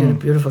Brian did a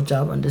beautiful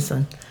job on this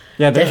one.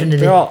 Yeah, Definitely.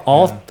 they're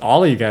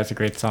all of you guys are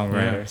great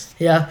songwriters.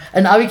 Yeah,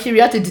 and Avi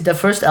Kiriati did the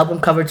first album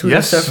cover too.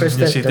 Yes, The Surfers,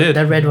 yes, he did.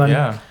 the red one.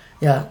 Yeah,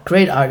 Yeah,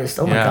 great artist.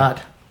 Oh my Yeah.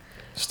 God.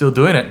 still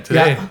doing it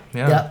today.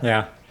 Yeah.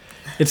 Yeah,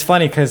 it's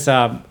funny because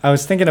I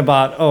was thinking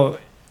about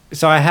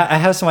so I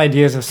have some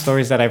ideas of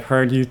stories that I've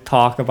heard you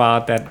talk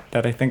about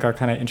that I think are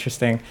kind of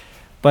interesting,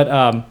 but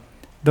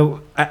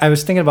I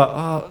was thinking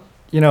about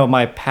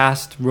my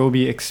past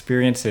Roby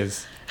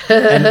experiences,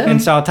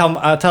 and so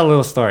I'll tell a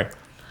little story.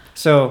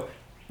 So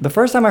the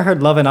first time I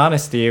heard Love and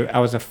Honesty, I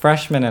was a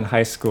freshman in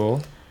high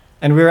school,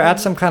 and we were at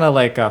some kind of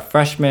like a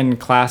freshman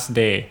class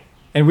day.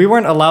 And we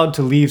weren't allowed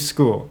to leave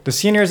school. The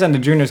seniors and the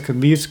juniors could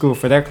leave school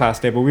for their class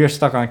day, but we were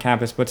stuck on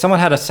campus. But someone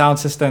had a sound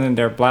system and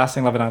they're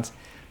blasting Love and Honesty.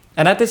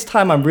 And at this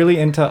time, I'm really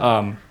into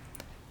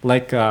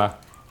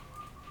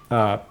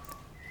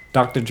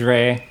Dr.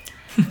 Dre,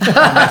 Snoop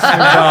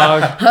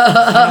Dogg.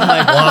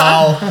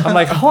 I'm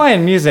like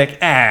Hawaiian music.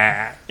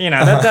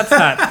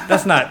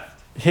 That's not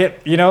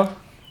hip,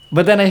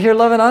 But then I hear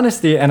Love and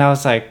Honesty, and I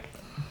was like,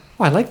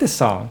 oh, I like this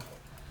song,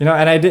 and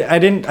I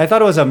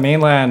thought it was a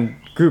mainland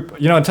group,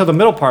 until the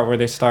middle part where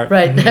they start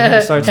Right.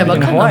 start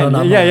speaking Hawaiian.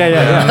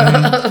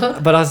 Yeah.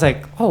 But I was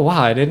like, oh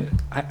wow,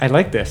 I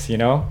like this,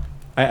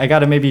 I got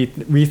to maybe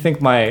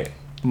rethink my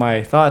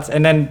thoughts.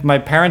 And then my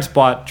parents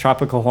bought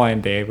Tropical Hawaiian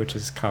Day, which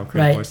is Kyle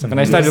Craig voice stuff, and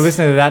I started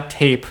listening to that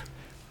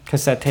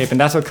cassette tape, and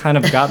that's what kind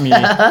of got me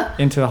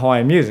into the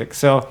Hawaiian music.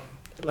 So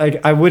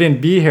like I wouldn't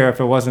be here if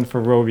it wasn't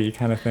for Roby,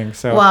 kind of thing.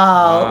 So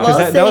Wow. Well,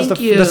 that was thank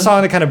you. the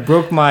song that kind of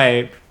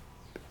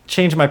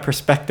changed my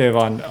perspective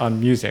on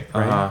music,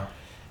 right? Uh-huh.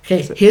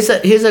 Okay,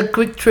 here's a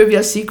quick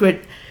trivia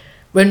secret.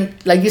 When,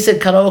 like you said,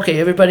 karaoke,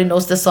 everybody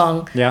knows the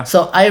song. Yeah.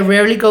 So I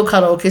rarely go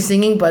karaoke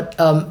singing, but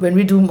when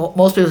we do,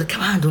 most people say,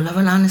 "Come on, do Love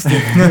and Honesty."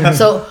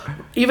 So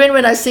even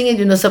when I sing it,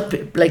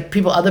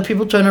 other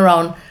people turn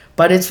around.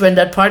 But it's when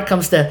that part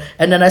comes there,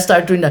 and then I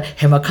start doing the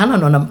hemakana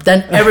nonam,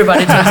 then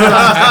everybody turns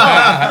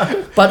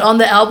around. But on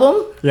the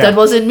album, that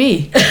wasn't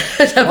me.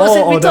 That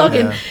wasn't me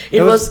talking.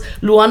 It was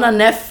Luana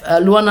Neff,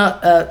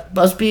 Luana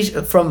Busby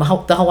from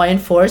the Hawaiian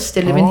Force.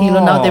 They live in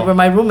Hilo now. They were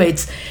my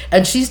roommates,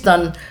 and she's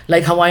done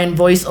like Hawaiian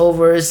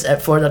voiceovers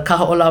for the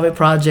Kaho'olawe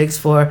projects,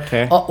 for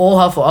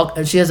Oha,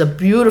 and she has a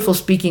beautiful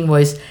speaking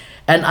voice,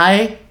 and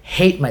I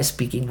hate my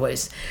speaking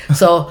voice.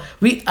 So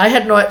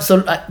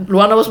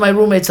Luana was my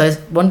roommate. So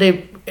one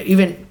day,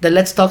 even the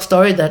Let's Talk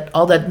story, that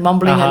all that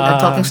mumbling and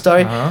talking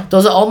story,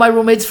 those are all my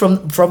roommates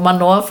from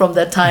Manoa from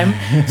that time.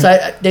 So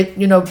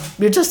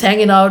we're just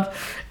hanging out,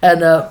 and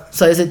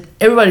so I said,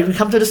 everybody, we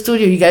come to the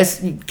studio. You guys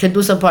can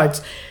do some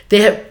parts.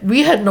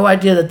 We had no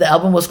idea that the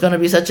album was gonna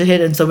be such a hit,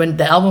 and so when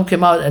the album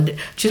came out, and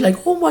she's like,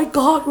 "Oh my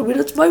God, Roby,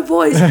 that's my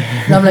voice,"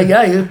 and I'm like,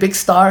 "Yeah, you're a big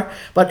star."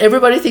 But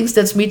everybody thinks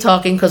that's me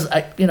talking because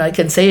I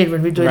can say it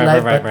when we do it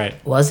live, but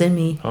wasn't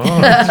me.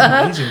 Oh, that's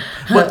amazing.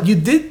 But you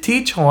did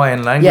teach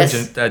Hawaiian language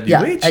at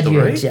UH, at though,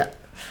 UH, right?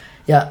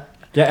 yeah.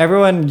 Yeah,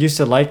 everyone used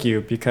to like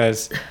you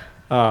because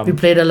We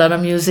played a lot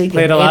of music,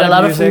 played ate a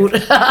lot of food.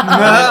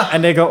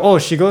 and they go, oh,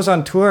 she goes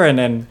on tour and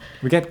then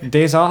we get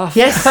days off.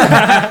 Yes. You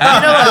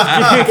know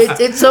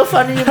what? It's so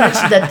funny you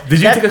mentioned that.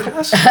 Did you take a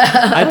class?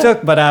 I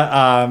took, but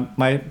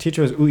my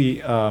teacher was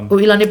Ui.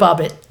 Uilani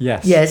Babbitt.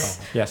 Yes. Yes.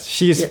 Yes.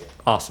 She's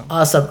awesome.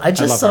 Awesome. I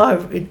just saw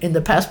her in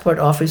the passport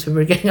office. We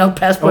were getting our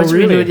passports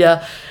really? renewed,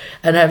 yeah.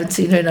 And I haven't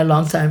seen her in a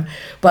long time.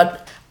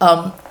 But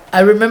I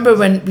remember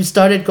when we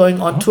started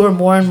going on tour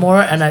more and more,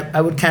 and I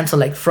would cancel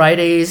like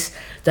Fridays.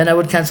 Then I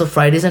would cancel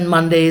Fridays and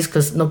Mondays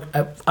because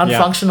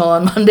unfunctional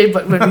on Monday.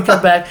 But when we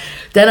come back,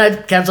 then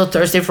I'd cancel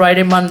Thursday,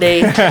 Friday,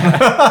 Monday.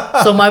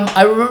 So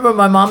I remember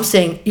my mom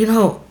saying,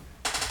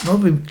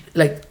 Roby,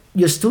 like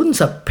your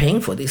students are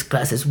paying for these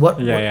classes. What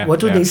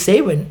do they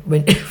say when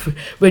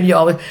you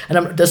always?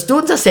 And the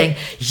students are saying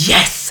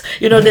yes.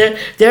 They're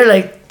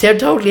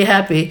totally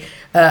happy.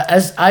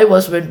 As I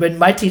was when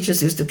my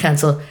teachers used to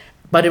cancel.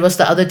 But it was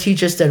the other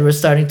teachers that were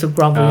starting to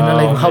grumble,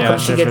 how come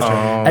she gets...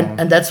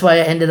 And that's why I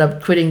ended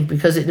up quitting,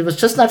 because it was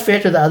just not fair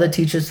to the other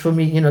teachers for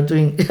me,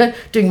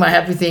 doing my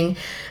happy thing.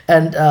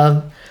 And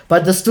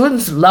but the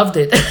students loved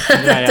it,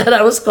 that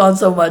I was gone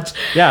so much.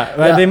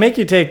 They make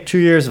you take 2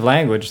 years of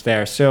language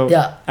there. So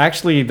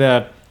actually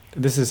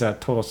this is a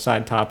total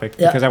side topic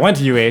because I went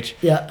to UH.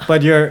 Yeah.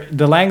 But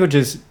the language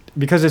is,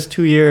 because it's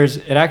 2 years,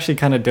 it actually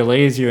kind of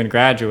delays you in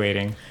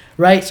graduating.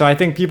 Right. So I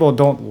think people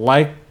don't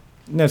like...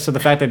 so the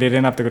fact that they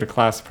didn't have to go to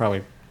class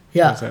probably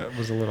was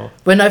a little...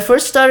 When I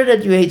first started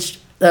at UH,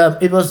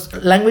 it was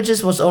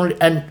languages was only...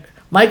 And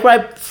my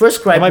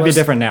first gripe it might was... be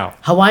different now.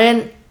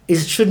 Hawaiian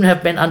shouldn't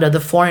have been under the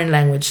foreign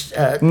language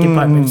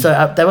department. So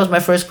that was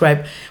my first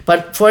gripe.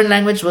 But foreign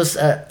language was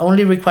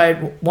only required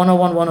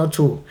 101,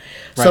 102.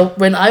 Right. So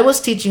when I was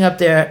teaching up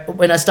there,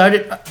 when I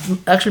started,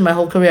 actually my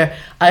whole career,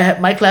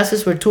 my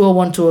classes were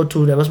 201,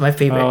 202. That was my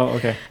favorite. Oh,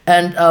 okay.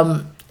 And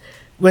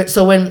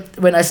so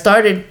when I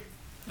started...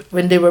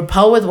 When they were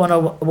POW with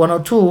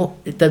 102,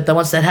 the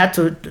ones that had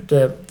to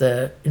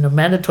the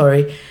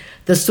mandatory,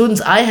 the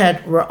students I had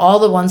were all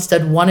the ones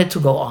that wanted to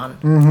go on.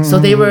 So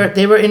they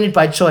were in it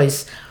by choice.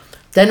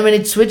 Then when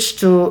it switched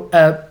to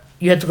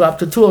you had to go up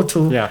to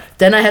 202. Yeah.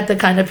 Then I had the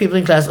kind of people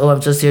in class. Oh,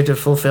 I'm just here to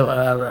fulfill.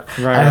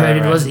 I heard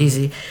it was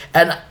easy,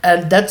 and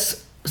that's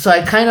so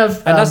I kind of.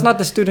 And that's not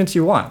the students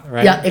you want,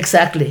 right? Yeah,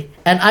 exactly.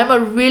 And I'm a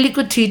really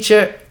good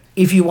teacher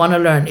if you want to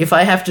learn. If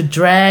I have to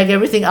drag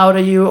everything out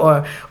of you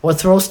or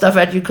throw stuff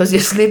at you because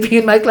you're sleeping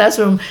in my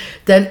classroom,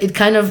 then it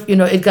kind of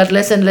it got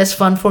less and less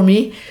fun for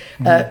me.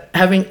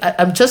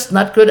 I'm just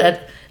not good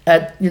at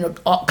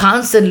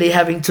constantly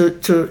having to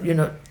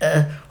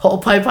whole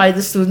pie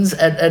the students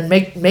and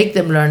make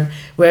them learn.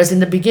 Whereas in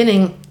the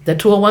beginning, the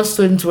 201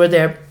 students were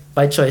there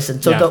by choice,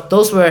 and so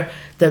those were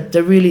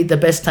the really the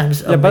best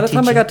times. Yeah, by the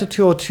time I got to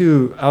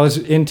 202, I was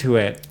into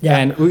it. Yeah.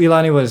 And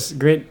Uilani was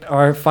great.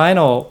 Our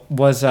final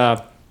was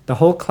the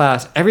whole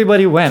class.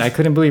 Everybody went. I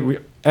couldn't believe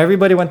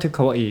everybody went to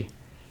Kauai.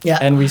 Yeah.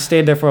 And we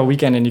stayed there for a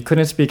weekend, and you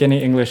couldn't speak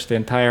any English the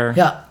entire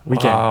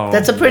weekend. Wow.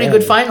 That's a pretty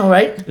good final,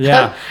 right?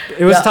 Yeah,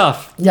 it was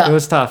tough. Yeah. It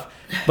was tough.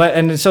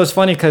 And so it's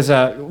funny because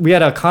we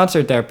had a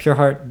concert there, Pure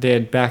Heart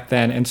did back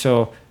then, and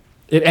so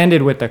it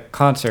ended with the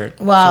concert.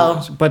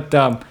 Wow. But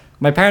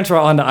my parents were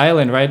on the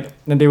island, right?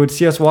 And they would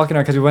see us walking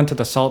around because we went to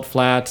the salt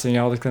flats and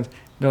all this kind of.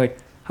 They're like,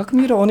 "How come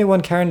you're the only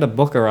one carrying the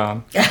book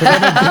around?" I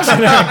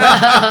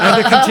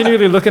had to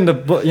continually look in the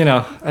book.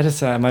 I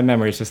just my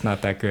memory is just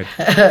not that good.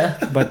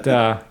 But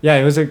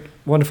it was a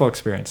wonderful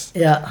experience.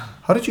 Yeah.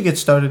 How did you get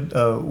started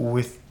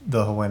with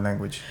the Hawaiian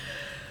language?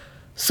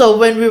 So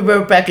when we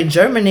were back in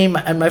Germany,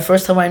 and my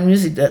first Hawaiian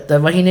music, the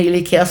Wahine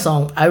Ilikea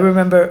song, I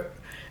remember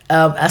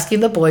asking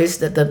the boys,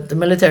 the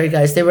military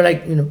guys, they were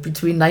like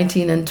between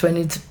 19 and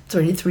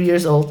 23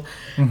 years old,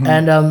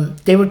 and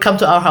they would come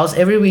to our house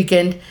every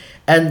weekend,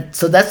 and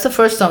so that's the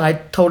first song I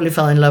totally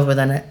fell in love with,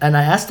 and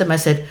I asked them, I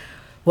said,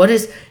 what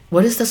is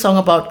the song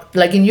about?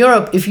 Like in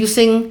Europe, if you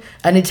sing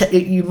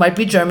you might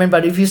be German,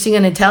 but if you sing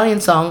an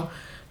Italian song,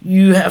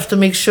 you have to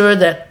make sure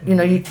that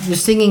you're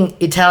singing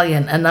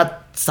Italian and not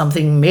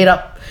something made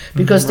up,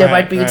 because there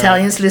might be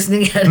Italians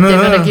listening and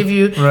they're gonna give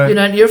you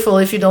an earful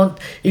if you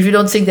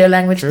don't sing their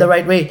language the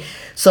right way.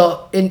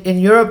 So in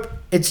Europe,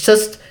 it's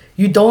just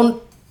you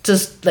don't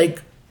just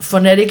like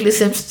phonetically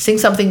sing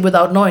something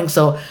without knowing.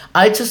 So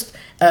I just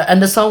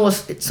and the song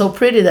was so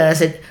pretty that I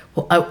said,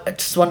 well, I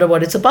just wonder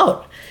what it's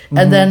about.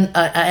 And then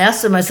I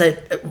asked them, I said,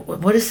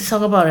 what is the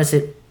song about? I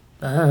said,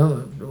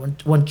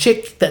 one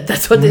chick.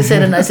 That's what they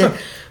said. And I said,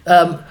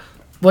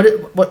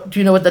 what do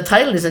you know what the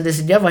title is? And they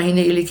said, yeah,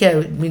 Wahine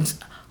Ilikea. It means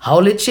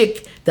howlet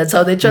chick. That's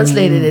how they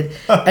translated it.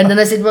 And then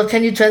I said, well,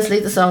 can you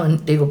translate the song? And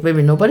they go,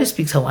 baby, nobody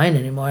speaks Hawaiian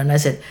anymore. And I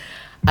said,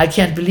 I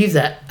can't believe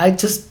that. I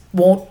just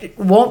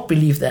won't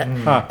believe that.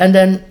 And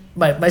then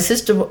my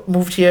sister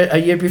moved here a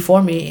year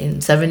before me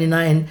in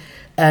 79,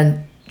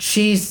 and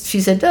she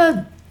said,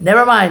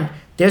 never mind.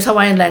 There's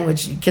Hawaiian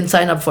language. You can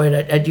sign up for it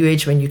at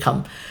UH when you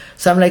come.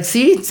 So I'm like,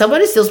 see,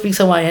 somebody still speaks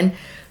Hawaiian.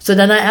 So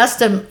then I asked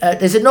them,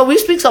 they said, no, we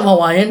speak some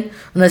Hawaiian.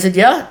 And I said,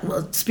 yeah,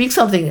 well, speak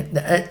something.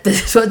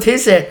 This is what they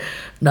said.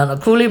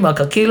 Nanakuli,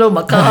 makakilo,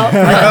 makaha.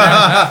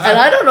 And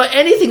I don't know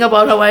anything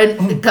about Hawaiian.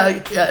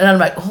 And I'm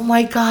like, oh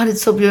my God,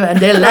 it's so beautiful. And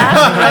they're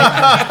laughing.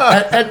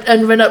 Right?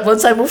 And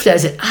once I moved there, I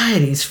said,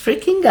 these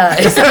freaking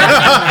guys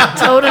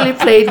totally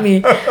played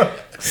me.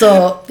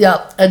 So,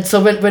 yeah. And so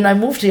when I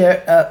moved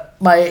here,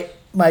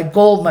 my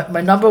goal,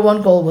 my number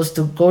one goal was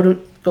to go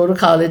to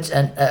college,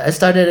 and I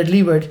started at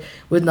Leeward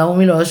with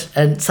Naomi Losh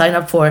and sign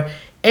up for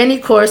any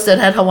course that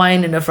had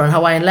Hawaiian in the front,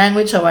 Hawaiian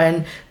language,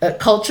 Hawaiian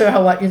culture,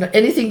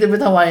 anything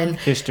with Hawaiian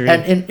history,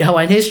 and in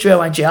Hawaiian history,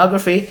 Hawaiian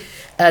geography,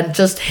 and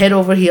just head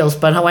over heels.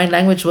 But Hawaiian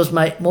language was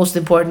my most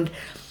important.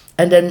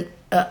 And then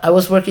I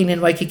was working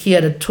in Waikiki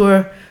at a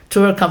tour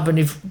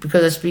company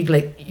because I speak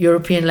like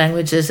European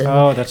languages, and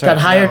got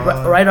hired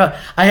right off.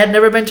 I had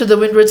never been to the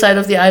windward side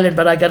of the island,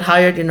 but I got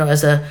hired,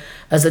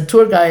 as a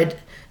tour guide,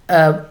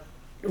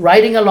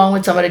 riding along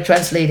with somebody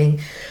translating.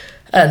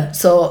 And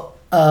so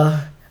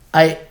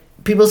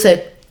people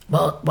said,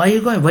 well, why are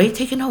you going? Why are you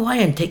taking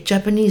Hawaiian? Take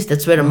Japanese.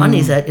 That's where the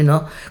money's at,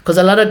 because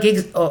a lot of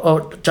gigs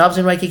or jobs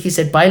in Waikiki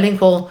said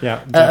bilingual,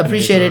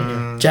 appreciated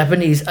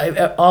Japanese.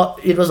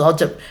 It was all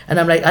and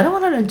I'm like, I don't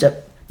want to learn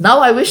Japanese. Now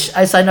I wish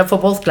I signed up for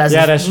both classes.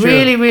 Yeah, that's true.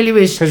 Really, really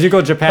wish. Because you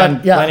go Japan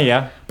plenty,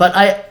 But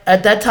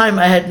at that time,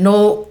 I had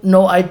no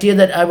idea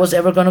that I was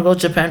ever going to go to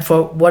Japan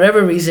for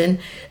whatever reason.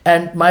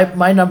 And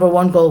my number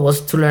one goal was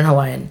to learn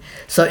Hawaiian.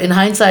 So in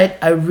hindsight,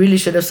 I really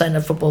should have signed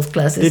up for both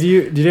classes.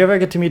 Did you ever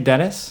get to meet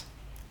Dennis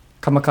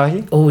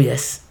Kamakahi? Oh,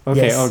 yes.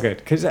 Okay, yes. Good.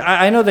 Because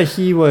I know that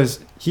he was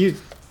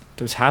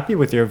happy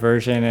with your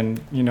version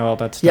and all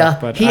that stuff. Yeah,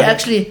 but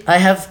I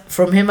have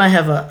from him. I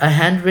have a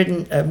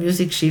handwritten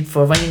music sheet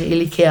for Wahine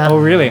Ilikea. Oh,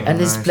 really? And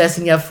his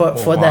blessing for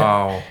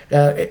wow.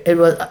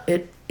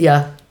 that.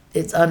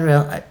 It's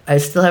unreal. I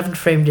still haven't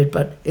framed it,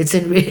 but it's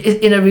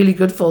in a really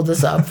good folder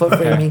for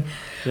framing.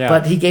 Yeah.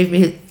 But he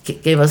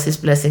gave us his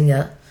blessing.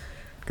 Yeah.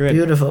 Good.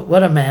 Beautiful.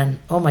 What a man.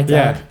 Oh my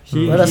God.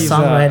 Yeah, what a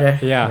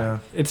songwriter.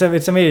 It's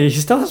amazing. He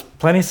still has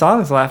plenty of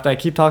songs left. I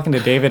keep talking to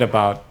David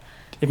about,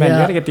 hey man, you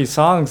gotta get these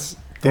songs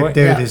What?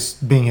 David Yeah. is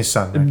being his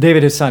son. Right?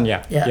 David, his son,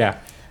 yeah. Yeah.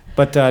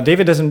 But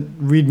David doesn't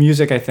read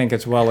music, I think,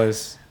 as well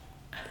as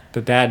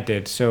the dad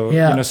did. So,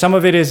 Yeah. some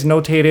of it is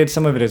notated,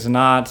 some of it is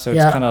not. So it's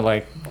Yeah. kind of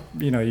like,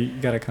 you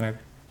got to kind of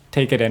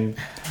take it and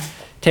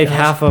take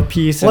half a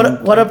piece.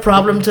 What a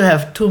problem to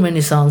have too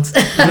many songs.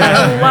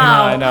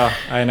 Wow.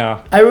 I know.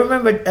 I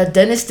remember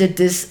Dennis did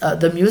this,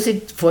 the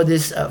music for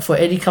this, for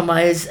Eddie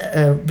Kamai's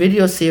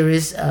video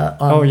series on,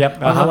 Oh, yep,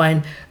 on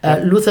Hawaiian.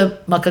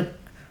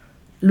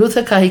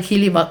 Luther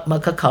Kahikili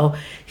Makakau,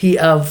 he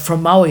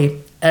from Maui,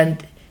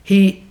 and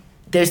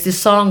there's this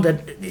song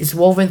that is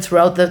woven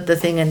throughout the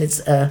thing, and it's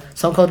a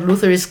song called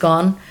Luther is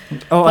Gone.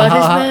 Oh, But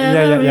his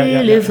yeah.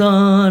 memory lives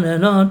on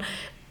and on.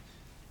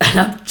 And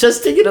I'm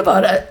just thinking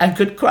about it. I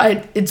could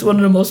cry. It's one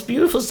of the most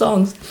beautiful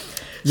songs.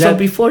 Yeah. So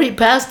before he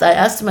passed, I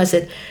asked him, I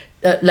said,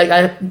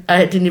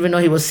 I didn't even know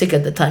he was sick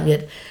at the time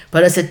yet.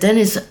 But I said,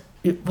 Dennis,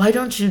 why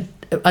don't you...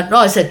 no,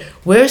 I said,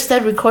 where's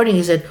that recording?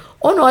 He said,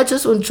 oh no, I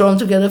just want to throw them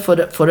together for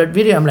that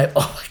video. I'm like,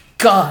 oh my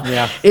God.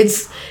 Yeah.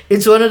 It's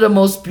one of the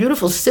most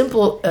beautiful,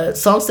 simple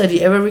songs that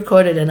he ever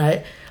recorded. And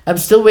I'm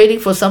still waiting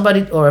for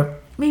somebody, or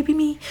maybe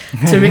me,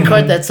 to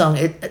record that song.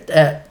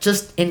 It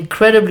just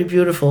incredibly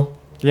beautiful.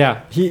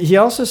 Yeah. He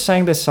also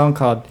sang this song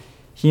called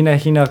Hina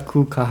Hina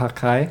Ku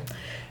Kahakai.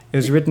 It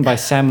was written by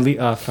Sam Lee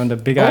from the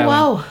Big Island.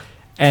 Oh, wow.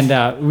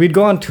 And we'd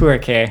go on tour,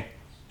 Kay.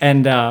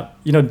 And,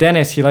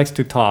 Dennis, he likes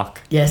to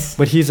talk. Yes.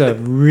 But he's a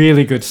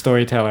really good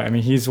storyteller. I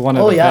mean, he's one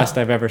of the best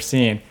I've ever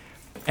seen.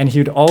 And he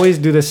would always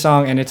do this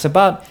song, and it's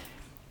about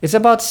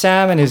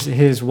Sam and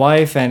his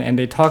wife, and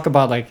they talk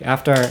about, like,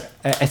 after...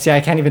 I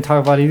can't even talk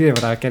about it either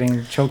without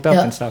getting choked up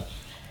and stuff.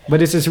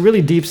 But it's this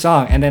really deep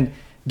song. And then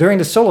during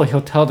the solo,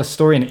 he'll tell the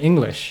story in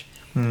English.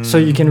 So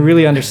you can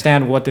really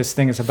understand what this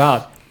thing is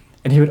about.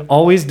 And he would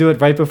always do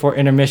it right before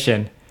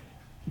intermission.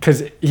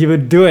 Because he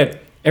would do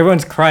it,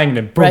 everyone's crying, and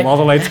then boom, Right. all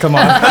the lights come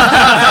on.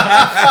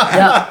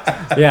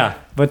 Yeah. Yeah,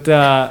 but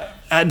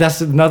that's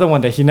another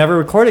one that he never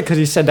recorded because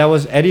he said that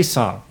was Eddie's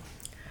song.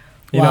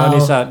 You know, and he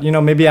Wow. thought,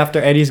 maybe after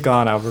Eddie's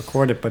gone, I'll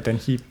record it. But then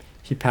he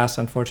passed,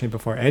 unfortunately,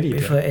 before Eddie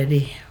Before did.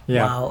 Eddie.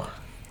 Yeah. Wow.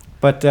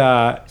 But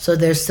So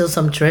there's still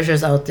some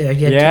treasures out there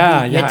yet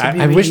yeah, to be, yet to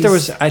be I wish there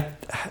was. released.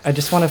 I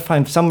just want to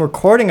find some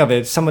recording of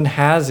it. Someone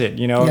has it,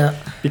 Yeah.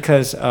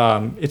 because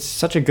it's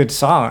such a good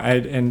song.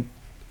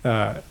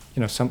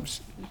 Some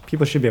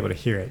people should be able to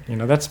hear it.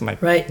 That's my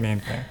Right. main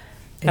thing.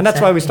 And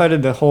that's why we Exactly.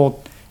 started the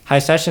whole High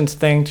Sessions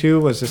thing too,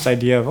 was this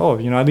idea of,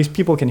 at least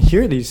people can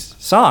hear these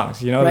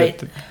songs, Right.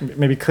 that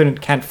maybe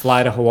can't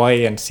fly to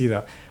Hawaii and see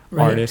the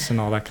Right. artists and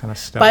all that kind of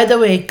stuff. By the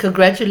way,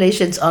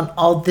 congratulations on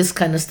all this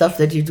kind of stuff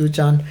that you do,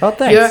 John. Oh,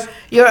 thanks.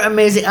 You're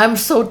amazing. I'm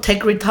so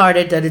tech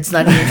retarded that it's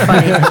not even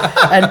funny,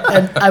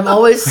 and I'm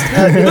always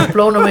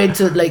blown away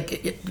to,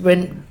 like,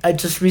 when I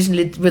just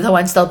recently with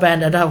Hawaiian Style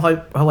Band at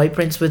Hawaii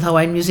Prince with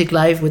Hawaiian Music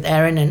Live with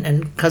Aaron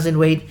and cousin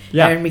Wade,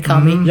 Yeah. Aaron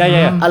Mikami.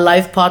 Yeah. A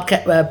live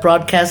podcast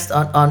broadcast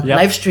on Yep.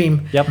 live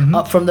stream Yep.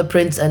 from the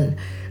Prince, and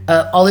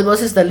all it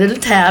was is the little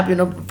tab,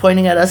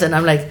 pointing at us, and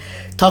I'm like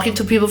talking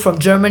to people from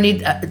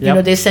Germany.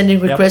 Yep. They're sending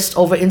Yep. requests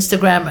over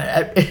Instagram.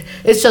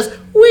 It's just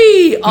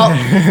way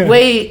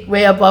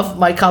above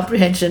my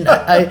comprehension.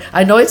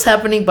 I know it's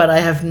happening, but I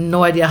have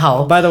no idea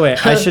how. By the way,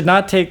 I should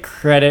not take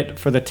credit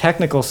for the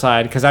technical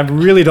side because I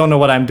really don't know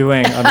what I'm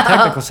doing on the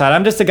technical side.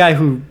 I'm just a guy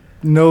who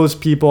knows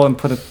people and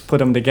put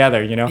them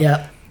together,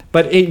 Yeah.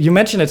 But you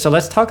mentioned it, so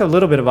let's talk a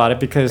little bit about it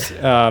because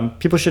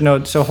people should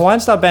know. So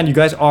Hawaiian Style Band, you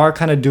guys are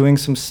kind of doing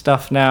some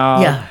stuff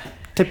now. Yeah.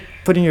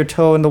 Putting your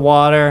toe in the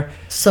water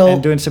So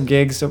and doing some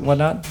gigs and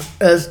whatnot.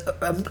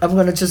 I'm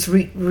gonna just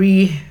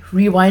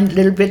rewind a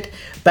little bit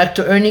back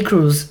to Ernie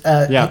Cruz.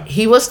 Yeah.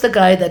 He was the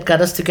guy that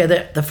got us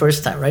together the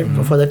first time, right?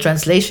 For the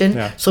translation.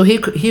 Yeah. So he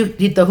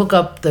did the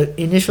hookup, the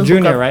initial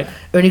Junior, hookup. right?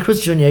 Ernie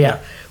Cruz Jr. Yeah.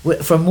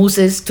 From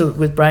Mooses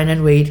with Brian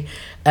and Wade,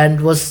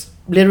 and was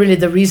literally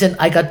the reason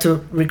I got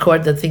to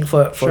record the thing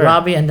for Sure.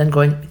 Robbie and then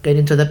get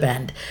into the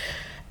band.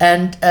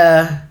 And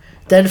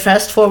then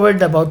fast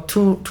forward about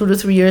two to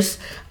 3 years,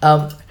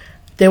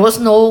 there was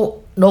no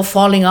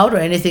falling out or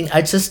anything.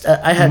 I just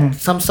I had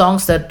some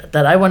songs that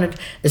I wanted,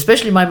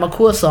 especially my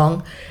Makua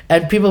song,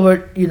 and people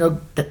were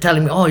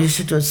telling me, oh, you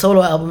should do a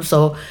solo album.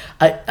 So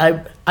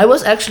I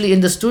was actually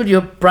in the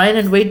studio. Brian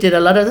and Wade did a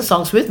lot of the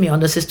songs with me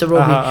on the Sister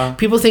Roby.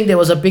 People think there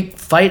was a big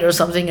fight or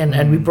something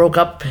and we broke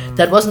up.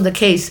 That wasn't the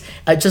case.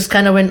 I just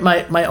kind of went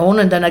my own,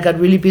 and then I got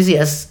really busy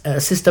as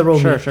Sister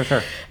Roby.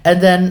 Sure.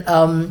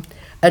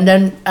 And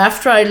then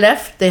after I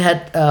left, they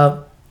had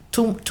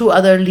two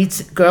other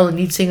girl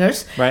lead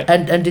singers, Right.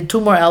 and did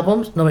one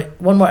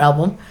more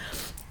album,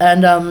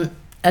 and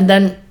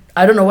then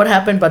I don't know what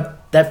happened,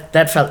 but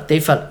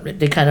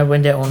they kind of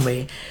went their own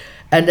way,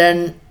 and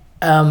then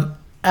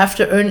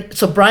after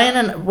so Brian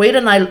and Wade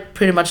and I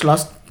pretty much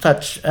lost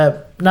touch.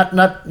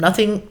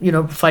 Nothing,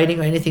 fighting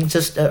or anything,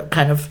 just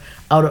kind of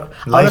out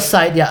of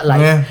sight,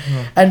 life. Yeah.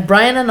 And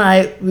Brian and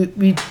I,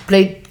 we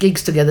played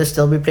gigs together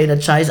still. We played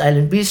at Chai's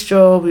Island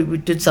Bistro. We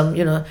did some,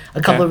 a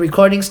couple Okay. of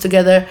recordings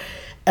together.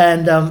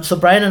 And so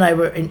Brian and I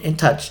were in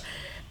touch.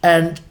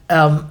 And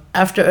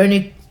after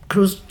Ernie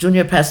Cruz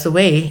Jr. passed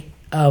away,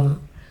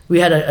 we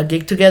had a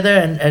gig together,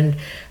 and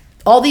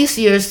all these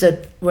years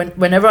that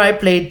whenever I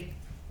played,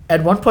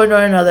 at one point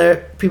or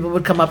another, people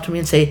would come up to me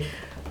and say,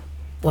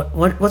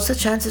 what's the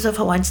chances of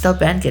Hawaiian Style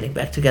Band getting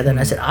back together? And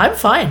I said, I'm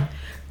fine.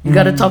 You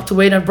got to talk to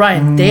Wade and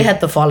Brian. They had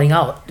the falling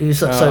out.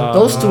 So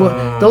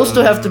those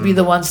two have to be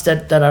the ones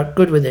that are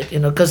good with it,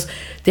 because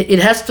it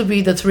has to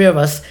be the three of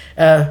us.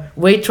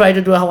 Wade tried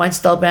to do a Hawaiian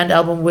Style Band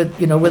album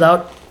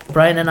without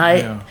Brian and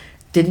I.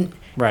 Didn't.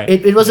 Right.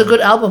 It was a good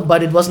album,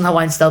 but it wasn't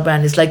Hawaiian Style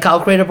Band. It's like Kyle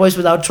Crater Boys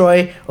without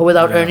Troy or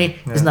without Ernie.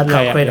 It's not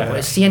Kyle Crater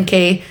Boys.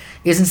 CNK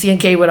isn't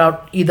CNK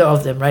without either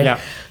of them, right? Yeah.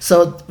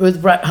 So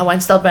with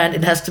Hawaiian Style Band,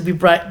 it has to be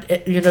Brian.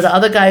 The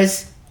other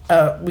guys,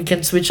 we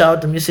can switch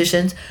out the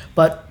musicians,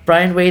 but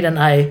Brian, Wade, and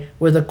I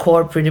were the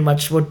core, pretty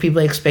much what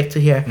people expect to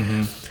hear.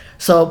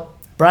 So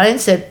Brian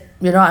said,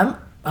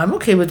 I'm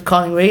okay with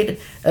calling Wade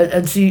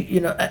and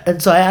see,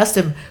 and so I asked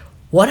him,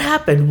 what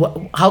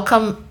happened? How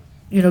come,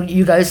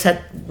 you guys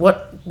had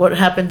what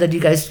happened that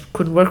you guys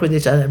couldn't work with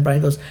each other? And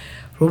Brian goes,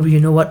 Ruby, you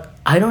know what?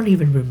 I don't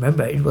even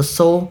remember. It was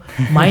so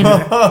minor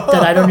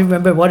that I don't even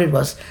remember what it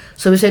was.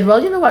 So we said,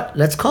 well, you know what?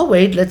 Let's call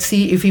Wade. Let's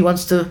see if he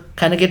wants to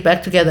kind of get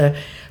back together,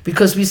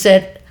 because we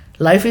said,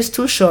 life is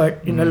too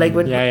short, like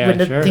when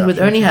the thing with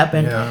Ernie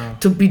happened,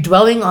 to be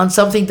dwelling on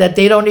something that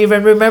they don't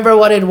even remember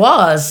what it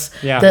was.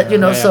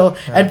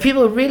 And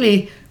people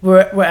really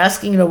were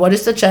asking, what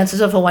is the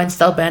chances of Hawaiian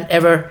Style Band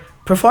ever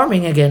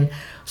performing again?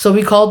 So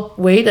we called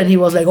Wade, and he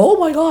was like, "Oh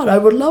my God, I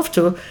would love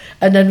to."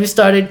 And then we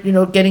started,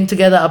 getting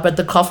together up at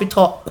the coffee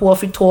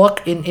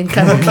talk in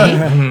Kanoki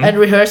and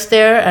rehearsed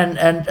there,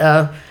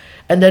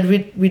 and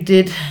then we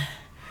did.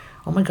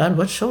 Oh my God,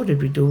 what show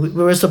did we do? We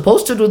were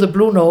supposed to do the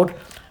Blue Note.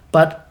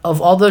 But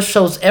of all the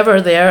shows ever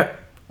there,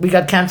 we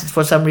got canceled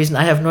for some reason.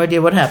 I have no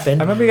idea what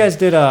happened. I remember you guys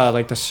did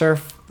like the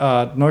surf,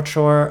 North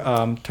Shore,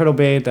 Turtle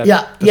Bay,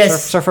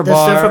 surfer the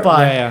bar. Surfer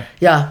bar.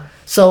 Yeah.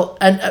 So,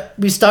 and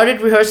we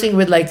started rehearsing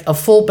with like a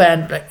full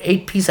band, like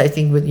 8-piece, I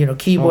think, with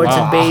keyboards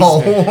and bass.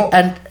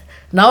 And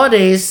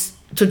nowadays,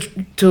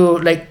 to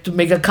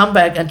make a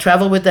comeback and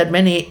travel with that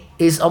many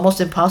is almost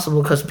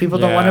impossible, because people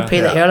don't want to pay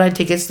the airline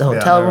tickets, the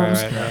hotel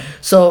rooms. Right.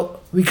 So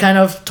we kind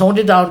of toned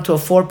it down to a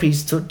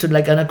 4-piece, to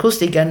like an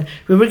acoustic, and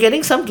we were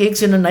getting some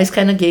gigs, nice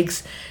kind of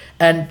gigs.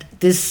 And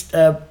this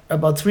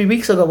about 3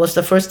 weeks ago was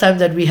the first time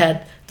that we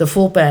had the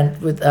full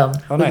band with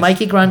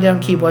Mikey Grande on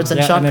keyboards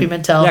and Sean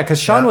Pimentel. Yeah,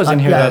 because Sean was in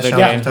here the other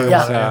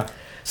day.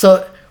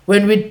 So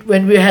when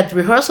we had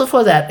rehearsal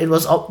for that, it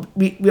was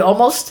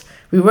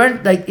we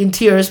weren't like in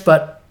tears,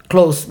 but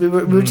close. We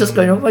were just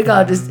going, oh my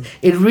God,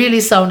 it really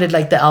sounded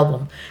like the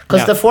album,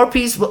 because the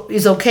 4-piece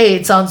is okay.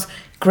 It sounds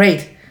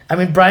great. I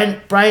mean,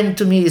 Brian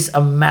to me is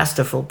a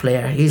masterful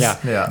player. He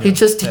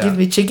gives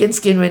me chicken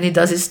skin when he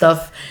does his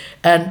stuff,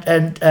 and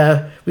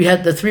we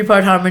had the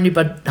 3-part harmony,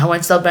 but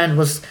Hawaiian Style Band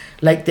was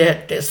like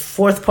there's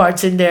 4th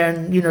parts in there,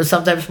 and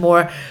sometimes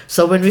more.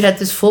 So when we had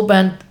this full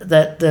band,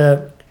 that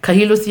the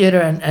Kahilu Theater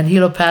and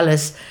Hilo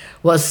Palace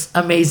was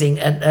amazing,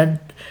 and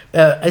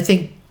I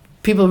think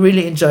people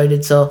really enjoyed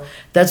it. So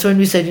that's when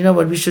we said, you know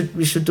what, we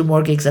should do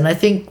more gigs. And I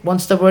think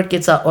once the word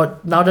gets out, or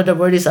now that the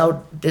word is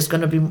out, there's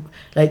gonna be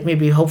like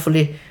maybe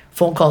hopefully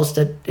phone calls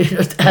that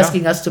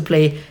asking us to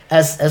play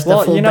as the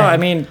full band. I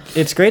mean,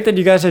 it's great that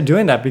you guys are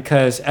doing that,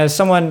 because as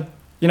someone,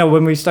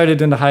 when we started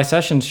doing the High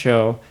Sessions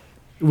show,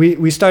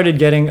 we started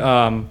getting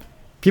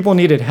people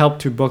needed help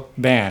to book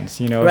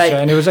bands, Right. So,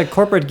 and it was like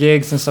corporate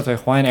gigs and stuff. Like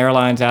Hawaiian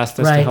Airlines asked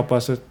us to help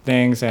us with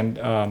things, and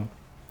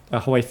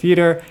Hawaii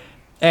Theater,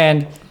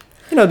 and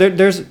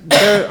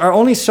there are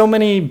only so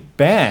many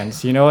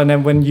bands, and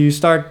then when you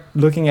start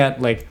looking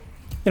at like,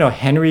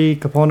 Henry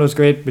Kapono's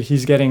great, but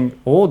he's getting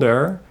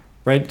older,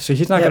 right? So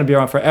he's not going to be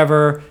around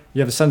forever.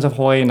 You have the Sons of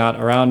Hawaii not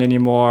around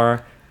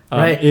anymore.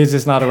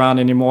 Is not around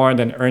anymore. And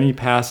then Ernie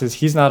passes.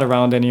 He's not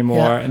around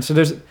anymore. And so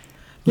there's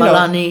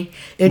Malani.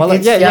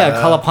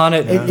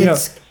 Kalapana.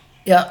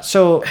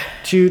 So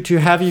to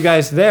have you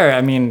guys there,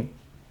 I mean,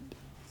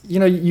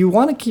 you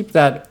want to keep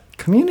that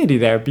community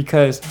there,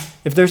 because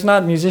if there's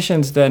not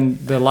musicians, then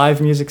the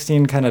live music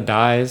scene kind of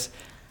dies.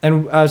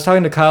 And I was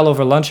talking to Kyle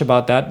over lunch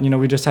about that.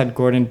 We just had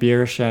Gordon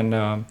Biersch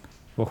and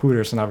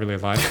Hooters is not really a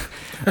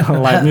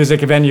live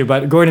music venue,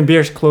 but Gordon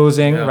Biersch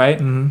closing, right?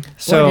 Mm-hmm.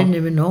 So I didn't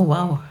even know.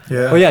 Wow.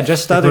 Yeah. Oh yeah,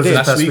 just the other day.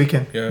 Last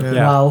weekend. Yeah.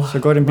 Wow. So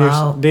Gordon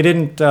Biersch, they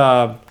didn't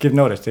give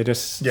notice. They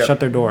just shut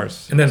their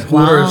doors. And then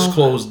Hooters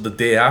closed the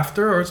day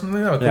after, or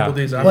something like that, a couple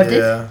days after. What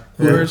did?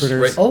 Hooters.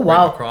 Right,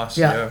 right across.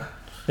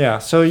 Yeah.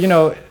 So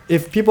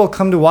if people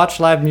come to watch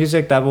live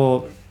music, that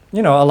will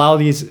allow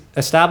these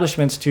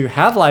establishments to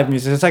have live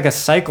music. It's like a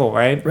cycle,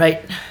 right?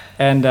 Right.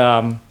 And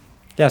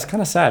it's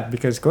kind of sad,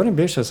 because Gordon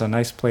Biersch is a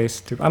nice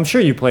place to. I'm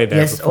sure you played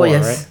there before,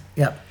 right?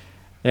 Yeah.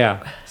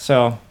 Yeah.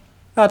 So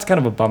that's kind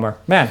of a bummer,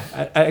 man.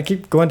 I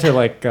keep going to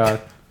like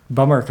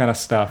bummer kind of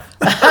stuff.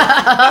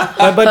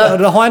 but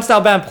the Hawaiian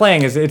Style Band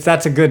playing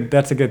that's a good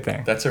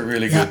thing. That's a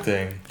really good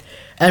thing.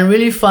 And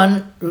really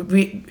fun.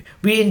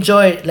 We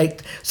enjoy,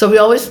 like, so we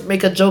always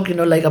make a joke,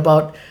 like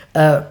about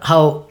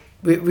how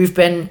we've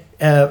been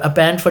a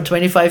band for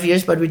 25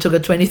 years, but we took a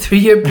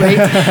 23-year break,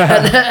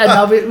 and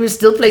now we're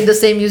still playing the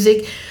same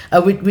music.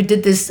 We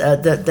did this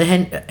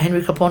the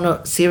Henry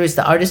Capono series,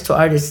 the Artist to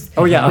Artist.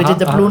 Oh, yeah, we did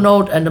the uh-huh, Blue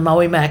Note and the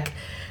Maui Mac,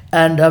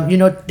 and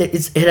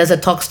it has a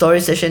talk story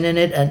session in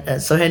it,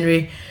 and so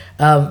Henry,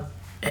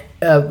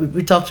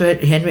 we talked to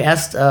Henry,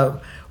 asked.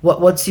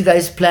 What's you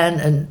guys' plan?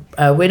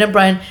 And Wayne and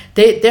Brian,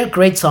 they're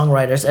great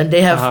songwriters, and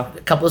they have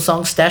a couple of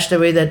songs stashed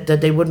away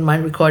that they wouldn't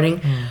mind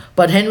recording.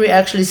 But Henry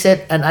actually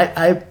said, and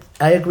I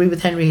agree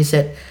with Henry. He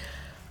said,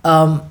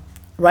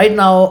 right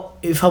now,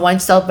 if Hawaiian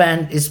Style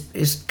Band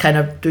is kind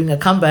of doing a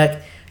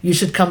comeback, you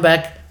should come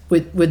back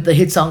with the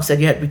hit songs that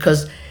you had,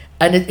 because,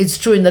 and it's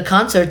true in the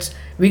concerts,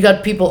 we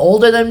got people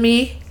older than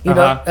me,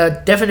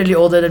 definitely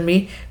older than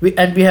me. We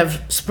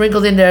have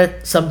sprinkled in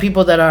there some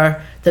people that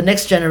are the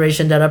next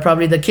generation, that are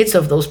probably the kids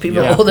of those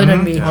people older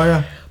than me. Oh,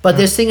 yeah. But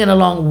they're singing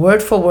along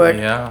word for word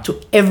Yeah. to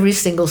every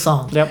single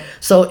song. Yep.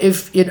 So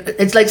if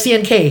it's like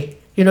CNK,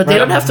 they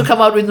don't have to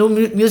come out with new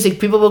music.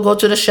 People will go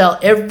to the Shell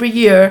every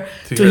year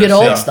to hear the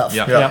old stuff.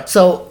 Yeah. Yeah.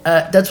 So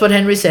that's what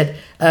Henry said.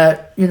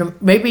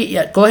 Maybe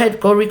go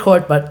ahead, go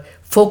record, but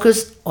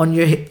focus on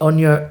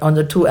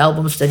the 2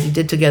 albums that you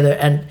did together,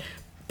 and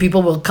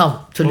people will come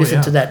to listen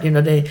yeah. to that.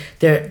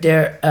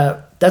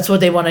 They're that's what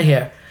they want to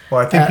hear. Well,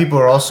 I think people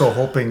are also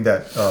hoping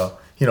that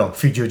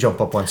Fiji will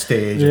jump up on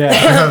stage. Yeah.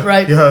 You have,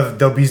 Right. You have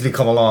Del Beasley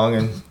come along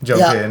and jump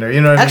in, or what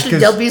I mean? Actually,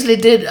 'Cause- Del Beasley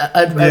did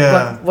at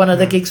Yeah. one of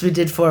the gigs we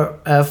did for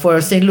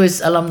St.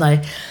 Louis alumni.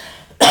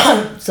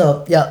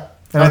 So yeah.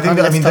 And I think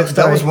on Let's Talk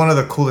that was Story. one of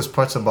the coolest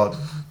parts about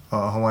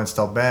Hawaiian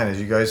Style Band, is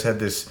you guys had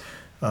this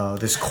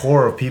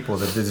core of people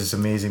that did this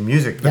amazing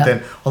music, but Yeah.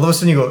 then all of a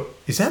sudden you go,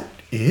 is that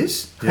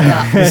Is?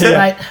 Yeah. Is that,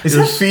 Right. is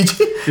that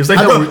Fiji? It's like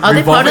Are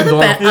they part of the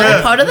band? Are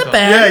they part of the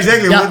band? Yeah,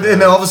 exactly. Yeah.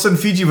 And then all of a sudden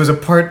Fiji was a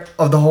part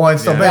of the Hawaiian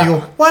Style Band. You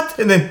go, what?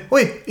 And then,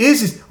 wait,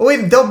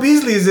 Del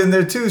Beasley is in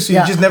there too. So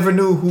Yeah. you just never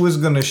knew who was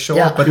going to show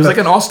Yeah. up. But It was like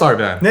an all-star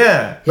band.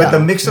 yeah, but Yeah. the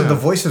mix of Yeah. the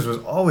voices was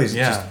always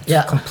Yeah. just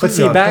Yeah. completely But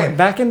see, on back point.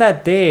 back in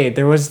that day,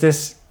 there was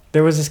this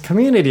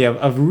community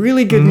of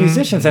really good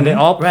musicians, and they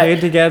all Right.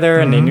 played together,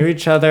 and they knew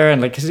each other,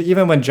 and like 'cause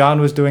even when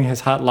John was doing his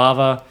Hot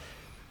Lava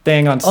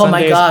thing on Oh my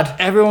Sundays, God.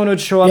 everyone would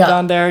show up Yeah.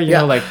 down there. You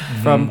Yeah. know, like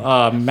from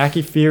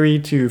Mackie Fury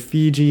to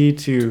Fiji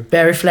to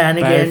Barry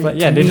Flanagan.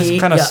 yeah, to they me, just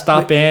kind of yeah.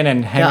 stop in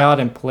and hang Yeah. out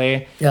and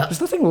play. Yeah. There's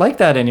nothing like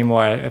that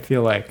anymore. I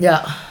feel like.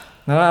 Yeah.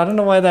 I don't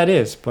know why that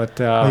is, but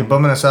You're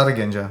bumming us out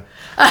again, John.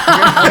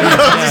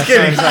 just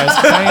kidding.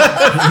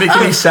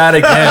 Making me sad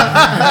again.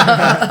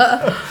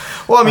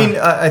 Well, I mean,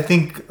 I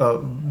think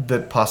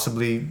that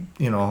possibly,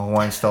 a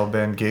Hawaiian Style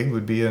Band gig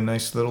would be a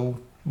nice little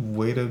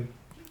way to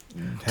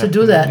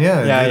do that.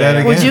 Yeah, Yeah, do yeah. that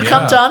again. Would you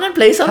come, Yeah. John, and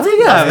play something?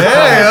 Yeah,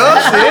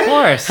 Yeah, of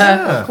course,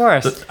 of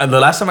course. And the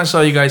last time I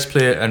saw you guys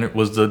play, and it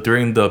was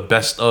during the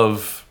best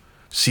of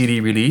CD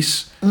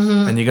release,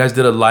 and you guys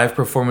did a live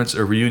performance,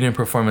 a reunion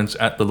performance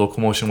at the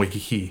Locomotion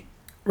Waikiki.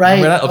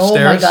 Right. Remember that Oh my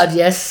upstairs? God,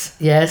 yes.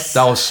 Yes.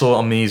 That was so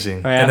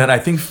amazing. Oh, yeah? And then I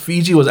think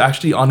Fiji was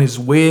actually on his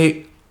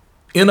way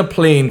in a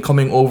plane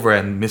coming over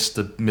and missed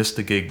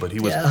the gig, but he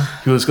was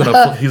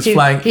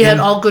flying. He had in-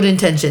 all good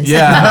intentions.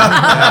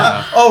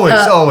 yeah. Always,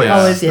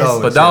 Always, yes.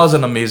 But that was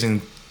an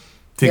amazing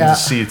thing Yeah. to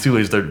see too.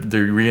 Is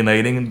they're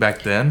reuniting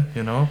back then,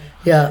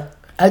 Yeah.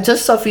 I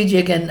just saw Fiji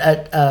again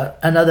at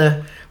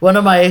one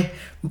of my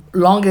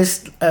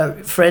longest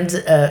friends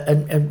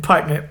and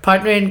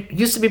partner in,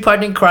 used to be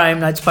partner in crime,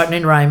 now it's partner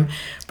in rhyme,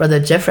 brother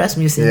Jeff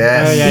Rasmussen.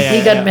 Yes. Oh, yeah,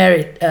 He got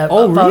married.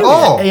 Oh, really?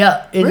 Oh,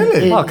 yeah.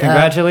 really? Well,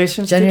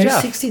 congratulations to January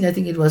Jeff. 16, I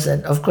think it was.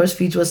 And of course,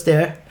 Fiji was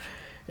there.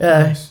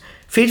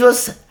 Fiji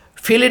was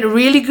feeling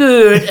really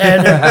good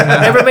and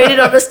never made it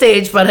on the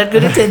stage, but had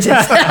good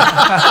intentions.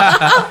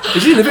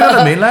 Is he living on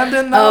the mainland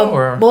then now,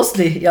 or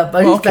Mostly, yeah,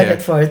 but he's back Okay.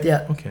 and forth,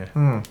 yeah. okay?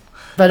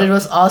 But it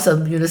was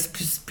awesome,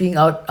 just being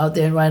out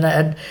there in Waina.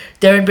 And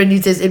Darren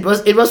Benitez,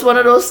 it was one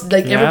of those,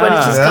 like, everybody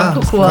just Yeah.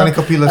 come kukua,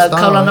 Kanikapila style.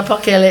 Kaulana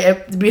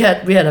Pakele. We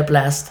had a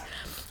blast.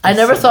 I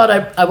never thought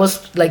I was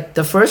like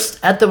the first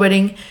at the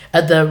wedding,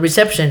 at the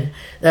reception,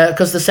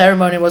 because the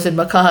ceremony was in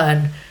Makaha,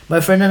 and my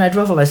friend and I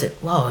drove up. I said,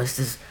 "Wow,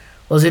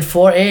 was it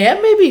 4 a.m.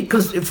 maybe?"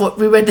 Because we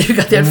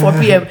got there at 4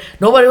 p.m.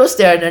 Nobody was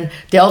there, and then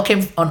they all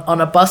came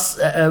on a bus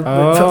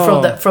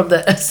from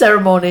the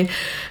ceremony,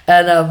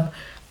 and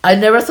I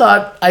never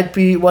thought I'd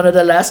be one of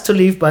the last to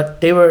leave,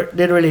 but they were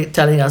literally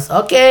telling us,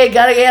 "Okay,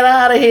 gotta get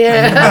out of here,"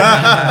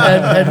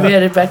 and we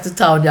headed back to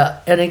town.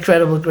 Yeah, an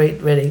incredible,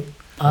 great wedding.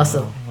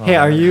 Awesome. Hey,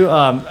 are you?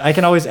 I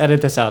can always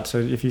edit this out, so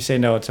if you say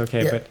no, it's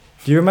okay. Yeah. But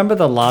do you remember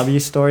the lobby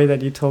story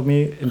that you told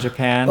me in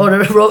Japan? Oh,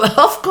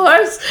 of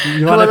course.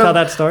 You wanna tell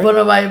that story? One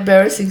of my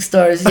embarrassing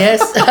stories.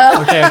 Yes.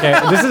 Okay.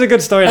 This is a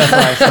good story. That's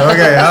why.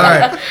 Okay, all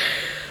right.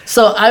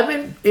 So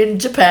I'm in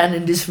Japan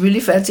in this really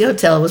fancy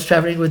hotel. I was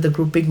traveling with the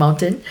group Big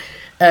Mountain,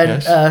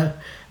 and Yes.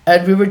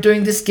 and we were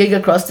doing this gig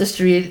across the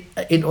street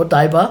in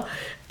Odaiba,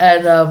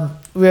 and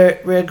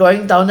we're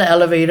going down the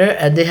elevator,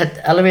 and they had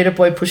the elevator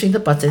boy pushing the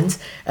buttons,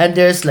 and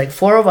there's like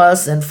 4 of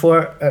us and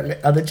 4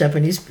 other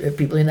Japanese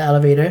people in the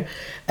elevator,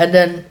 and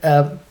then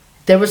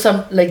there were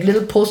some like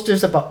little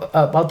posters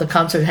about the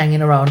concert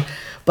hanging around,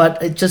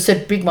 but it just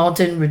said Big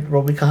Mountain with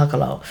Robbie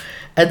Kahakalau.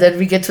 And then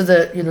we get to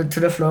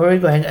the floor we're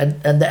going,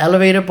 and the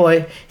elevator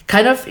boy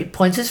kind of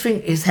points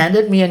his hand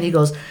at me, and he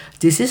goes,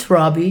 "This is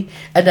Robbie."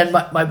 And then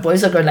my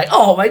boys are going like,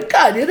 "Oh my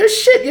God,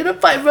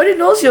 everybody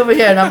knows you over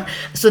here." And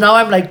so now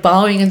I'm like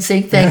bowing and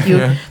saying thank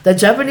you. The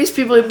Japanese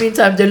people, in the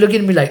meantime, they're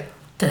looking at me like,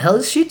 "The hell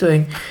is she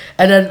doing?"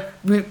 And then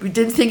we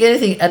didn't think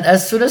anything. And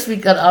as soon as we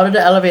got out of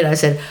the elevator, I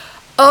said,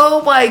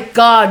 "Oh my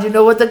God, you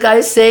know what the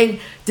guy is saying?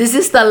 This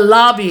is the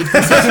lobby.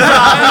 This is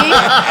Robbie."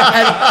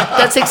 And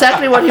that's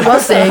exactly what he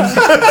was saying.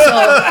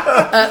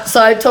 So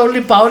I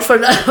totally bowed for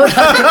that.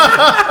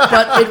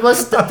 But it was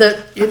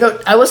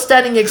I was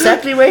standing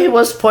exactly where he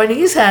was pointing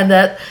his hand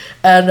at,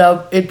 and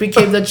it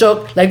became the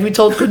joke. Like we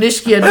told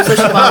Kunishiki and Uso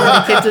Shimano when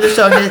they came to the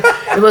show. And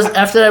it was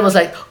after that I was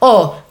like,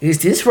 "Oh, is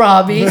this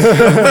Robbie?"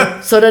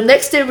 So the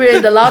next day we're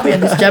in the lobby,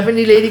 and this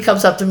Japanese lady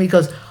comes up to me and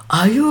goes,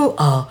 "Are you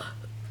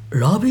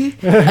Robbie?"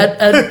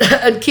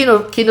 and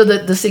Kino,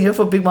 the singer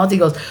for Big Mountain,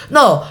 goes,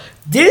 "No,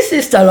 this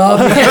is the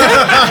lobby."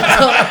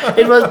 So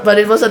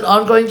it was an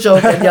ongoing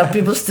joke, and yeah,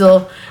 people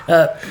still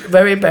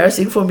very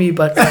embarrassing for me,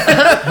 but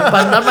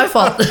not my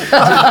fault.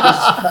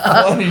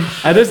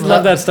 I just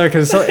love that story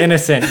because it's so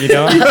innocent, you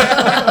know.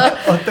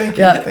 Oh, thank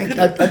you. Yeah, Thank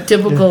you. a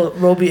typical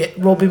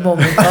Robbie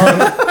moment.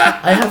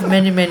 I have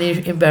many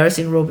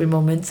embarrassing Robbie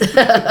moments.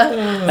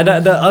 And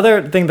the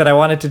other thing that I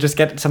wanted to just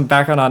get some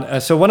background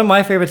on. So one of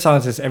my favorite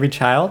songs is "Every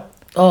Child."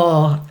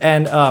 Oh,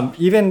 And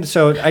even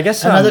so, I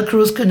guess another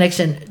cruise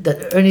connection that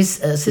Ernie's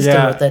sister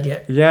wrote that year.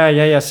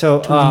 Yeah.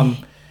 So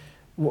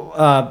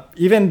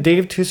even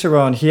Dave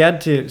Tusserone, he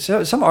had to.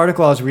 So some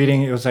article I was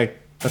reading, it was like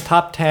the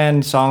top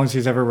 10 songs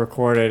he's ever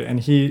recorded, and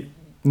he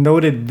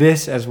noted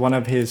this as one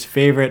of his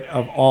favorite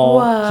of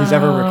all he's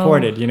ever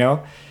recorded. You know,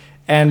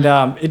 and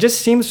it just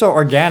seems so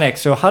organic.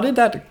 So how did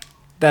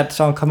that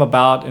song come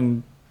about,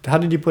 and how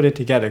did you put it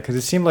together? Because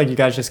it seemed like you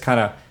guys just kind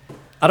of,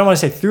 I don't want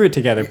to say threw it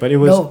together, but it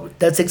was. No,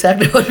 that's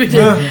exactly what we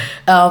did.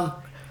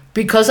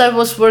 Because I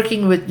was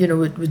working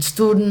with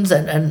students,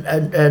 and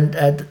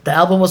the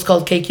album was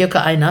called Keikioka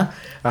Aina.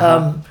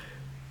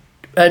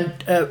 And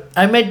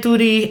I met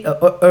Duty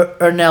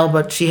Ernell,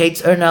 but she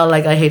hates Ernell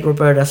like I hate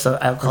Roberta, so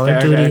I'll call her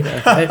Duty.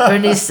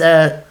 Ernie's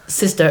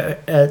sister,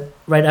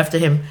 right after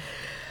him.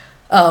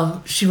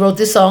 She wrote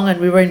this song, and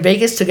we were in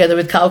Vegas together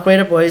with Kyle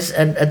Crater Boys,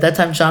 and at that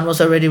time John was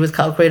already with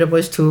Kyle Crater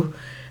Boys too.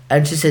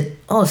 And she said,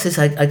 "Oh, sis,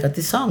 I got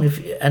this song,"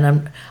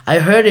 I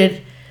heard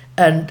it,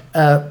 and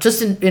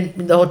just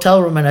in the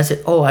hotel room, and I said,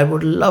 "Oh, I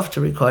would love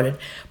to record it,"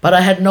 but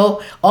I had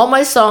all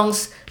my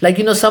songs. Like,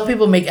 some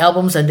people make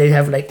albums and they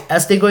have, like,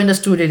 as they go in the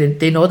studio,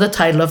 they know the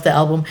title of the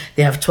album.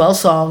 They have 12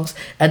 songs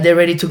and they're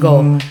ready to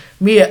go.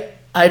 Me,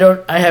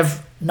 I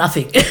have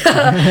nothing.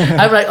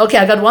 I'm like, okay,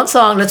 I got one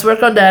song. Let's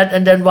work on that.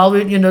 And then while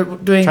we're,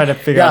 doing, try to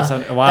figure out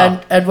something.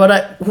 Wow. And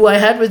who I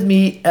had with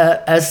me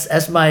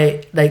as my,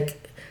 like,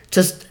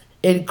 just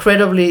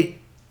incredibly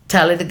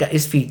talented guy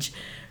is Feej.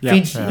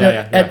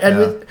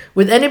 And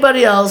with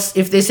anybody else,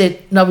 if they said,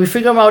 "No, we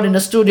figure them out in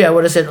the studio," I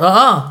would have said,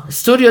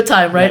 studio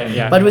time, right?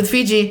 But with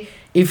Fiji,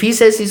 if he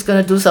says he's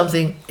gonna do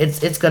something,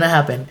 it's gonna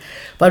happen.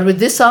 But with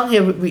this song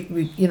here, we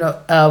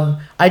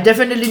I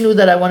definitely knew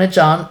that I wanted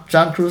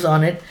John Cruz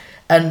on it,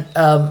 and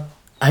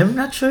I'm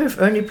not sure if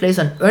Ernie plays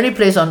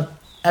on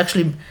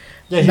actually.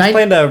 Yeah, he's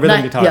playing the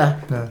rhythm guitar.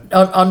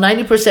 On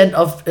 90%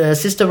 of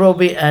Sister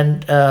Roby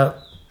and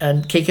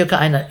Keikioka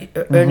Aina,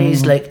 Ernie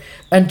is like,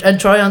 and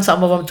Troy on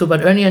some of them too, but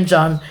Ernie and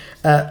John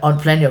on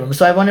plenty of them.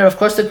 So I wanted, of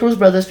course, the Cruz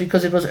Brothers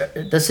because it was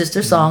the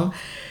sister song,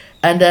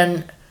 and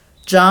then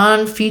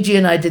John, Fiji,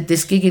 and I did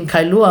this gig in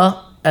Kailua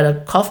at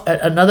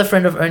another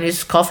friend of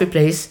Ernie's coffee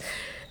place,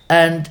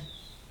 and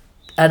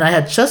I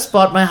had just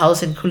bought my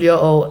house in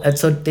Kulia'o, and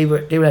so they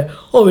were like,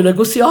 "Oh, we're gonna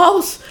go see your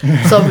house."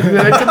 So we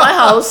went to my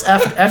house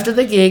after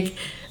the gig,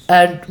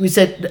 and we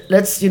said,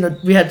 "Let's,"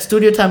 we had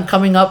studio time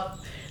coming up,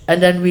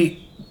 and then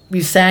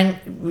we sang,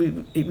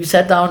 we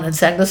sat down and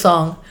sang the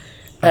song,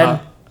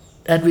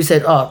 and we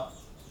said, "Oh,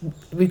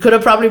 we could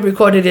have probably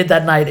recorded it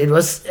that night. It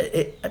was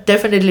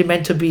definitely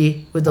meant to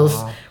be with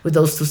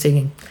those two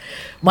singing."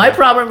 My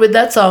problem with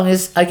that song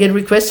is I get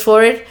requests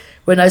for it.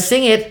 When I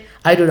sing it,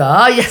 I do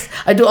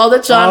I do all the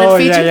John and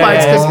Fiji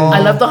parts because I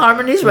love the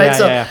harmonies, right?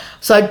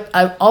 So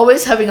I'm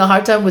always having a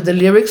hard time with the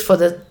lyrics for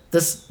the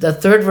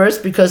third verse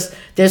because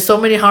there's so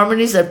many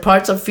harmonies and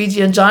parts of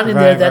Fiji and John in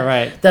there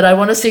that I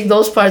want to sing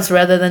those parts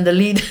rather than the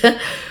lead.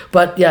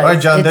 But yeah. All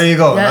right, John, there you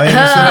go. Now you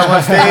can sit up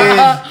on stage.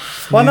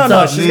 Well,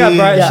 no,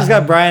 she's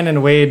got Brian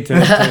and Wade to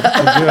do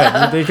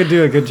it. They could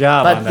do a good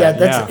job on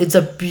that. It's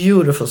a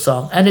beautiful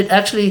song, and it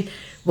actually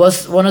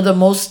was one of the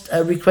most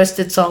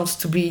requested songs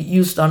to be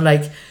used on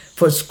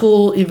for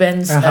school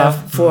events,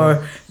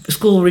 for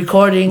school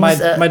recordings.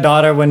 My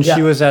daughter, when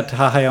she was at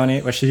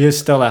Hahaione, well, she is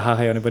still at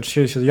Hahaione, but she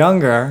was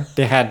younger.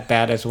 They had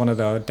that as one of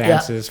the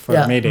dances for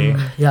May Day.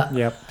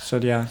 Yep. So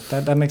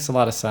that makes a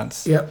lot of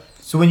sense. Yep.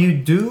 So when you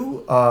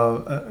do,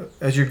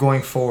 as you're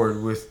going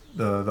forward with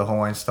the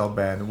Hawaiian Style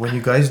Band, when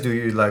you guys do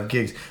your live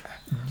gigs,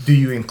 do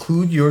you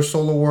include your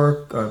solo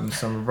work,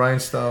 some of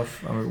Brian's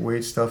stuff,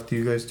 Wade's stuff? Do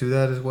you guys do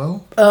that as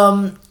well?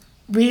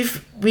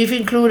 We've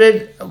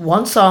included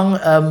one song,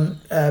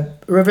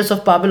 "Rivers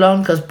of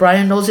Babylon," because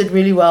Brian knows it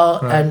really well,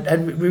 Right.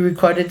 and we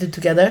recorded it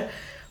together.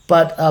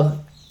 But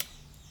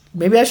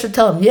maybe I should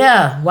tell him.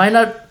 Yeah, why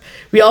not?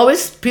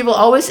 People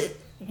always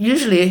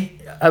usually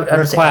I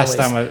don't say Request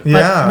always, them.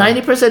 Yeah. but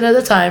 90% of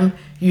the time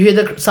you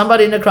hear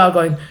somebody in the crowd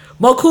going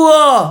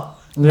 "Mokua."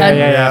 Yeah, And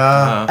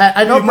yeah.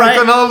 I know Brian.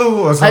 Kanalu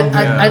or something.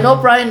 I know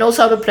Brian knows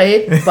how to play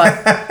it, but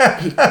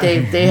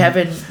they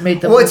haven't made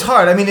the. Well, it's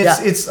hard. I mean, Yeah.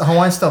 it's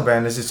Hawaiian style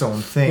band is its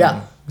own thing.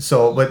 Yeah.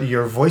 So, but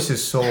your voice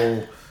is so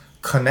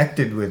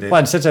connected with it.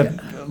 Well, it's such a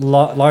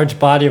large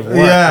body of work.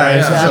 Yeah, right?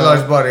 it's such a Yeah.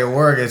 large body of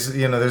work. It's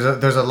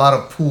there's a lot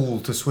of pool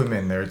to swim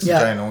in there. It's Yeah.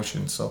 a giant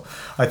ocean. So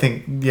I think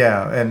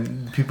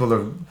and people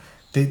are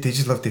they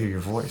just love to hear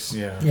your voice.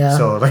 Yeah. Yeah.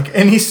 So like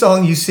any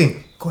song you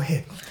sing, go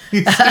ahead.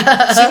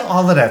 sing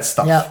all of that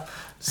stuff. Yeah.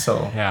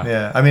 So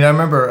Yeah. I mean, I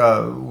remember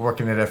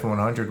working at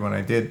F100 when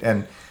I did, and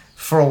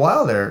for a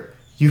while there,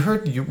 you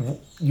heard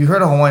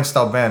a Hawaiian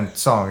style band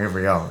song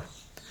every hour.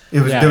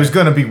 There was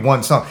going to be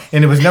one song,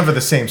 and it was never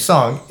the same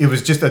song. It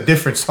was just a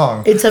different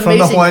song It's from the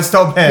amazing. Hawaiian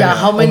style band. Yeah,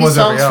 how many almost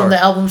every songs from hour.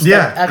 the albums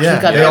that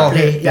actually got they all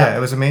airplay, hit. yeah. Yeah,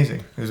 it was amazing.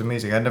 It was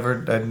amazing. I'd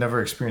never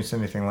experienced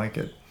anything like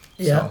it.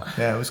 Yeah.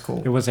 So, yeah, it was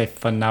cool. It was a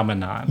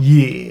phenomenon.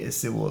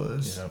 Yes, it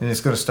was. And it's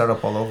going to start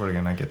up all over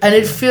again. I get that. And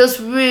it feels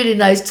really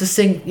nice to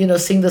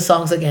sing the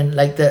songs again,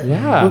 like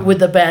Yeah. with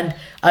the band.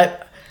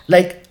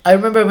 I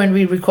remember when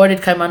we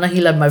recorded Kaimana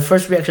Hila, my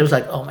first reaction was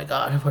like, "Oh my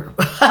God,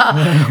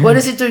 what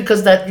is he doing?"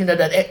 Because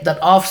that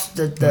off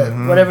the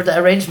whatever the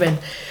arrangement,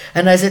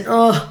 and I said,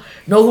 "Oh,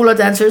 no hula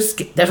dancers,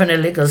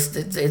 definitely, because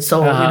it's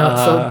so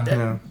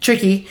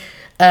tricky,"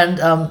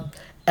 and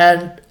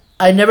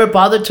I never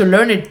bothered to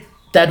learn it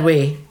that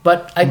way,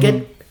 but I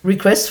get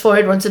requests for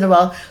it once in a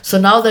while. So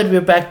now that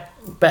we're back,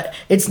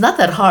 it's not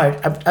that hard.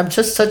 I'm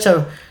just such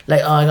a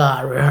oh my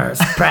God,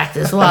 rehearse,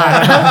 practice,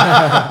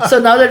 why? So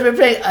now that we're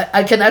playing,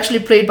 I can actually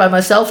play it by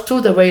myself too,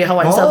 the way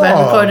Hawaiian Style Band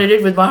recorded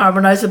it with my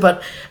harmonizer.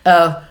 But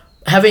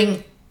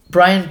having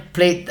Brian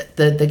play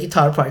the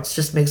guitar parts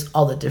just makes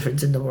all the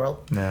difference in the world.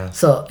 Yeah.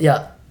 So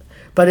yeah.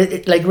 But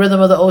it like Rhythm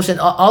of the Ocean,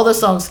 all the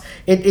songs,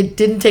 it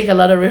didn't take a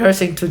lot of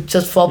rehearsing to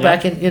just fall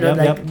back and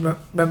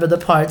remember the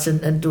parts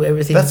and do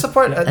everything. That's the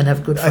part, and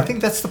have good fun. I think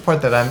that's the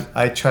part that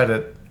I try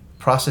to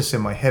process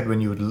in my head when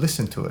you would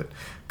listen to it,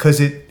 because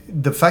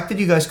the fact that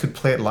you guys could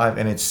play it live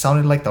and it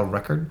sounded like the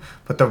record,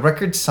 but the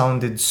record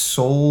sounded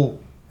so,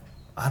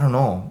 I don't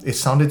know, it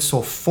sounded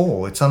so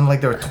full. It sounded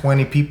like there were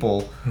 20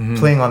 people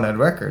playing on that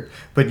record,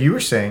 but you were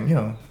saying,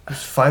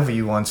 there's 5 of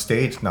you on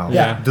stage now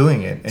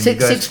doing it, and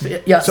Six, you guys,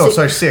 six, yeah, so six,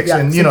 sorry, 6, yeah,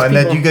 and six and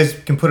then people. you guys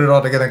can put it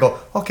all together and go,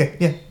 okay,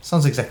 yeah,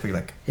 sounds exactly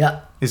like.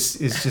 Yeah. It's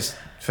just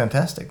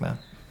fantastic, man.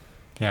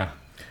 Yeah.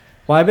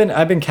 Well, I've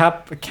been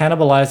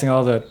cannibalizing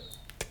all the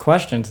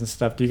questions and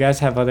stuff. Do you guys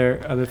have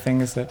other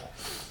things that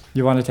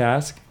you wanted to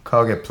ask?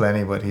 Kyle get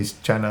plenty, but he's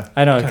trying to.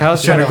 I know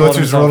Kyle's trying to go hold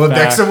through his himself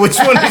Rolodex back. of which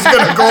one he's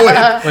gonna go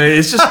with.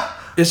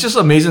 It's just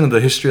amazing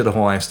the history of the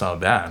Hawaiian style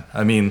band.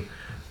 I mean,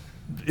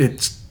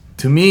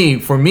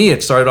 for me,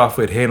 it started off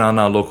with Hey Na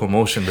Na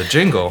Locomotion, the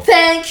jingle.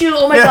 Thank you.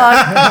 Oh my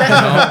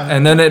God.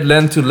 And then it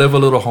led to Live a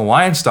Little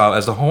Hawaiian Style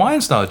as the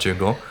Hawaiian style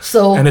jingle.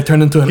 So- and it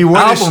turned into an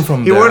album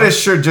from He there. wore this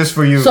shirt just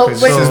for you. So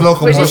 'cause when, it says when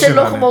locomotion you said on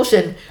it.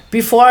 Locomotion,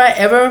 before I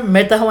ever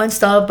met the Hawaiian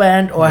Style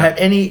Band or had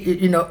any,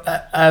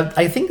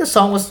 I think the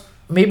song was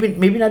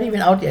maybe not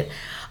even out yet.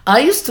 I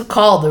used to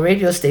call the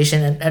radio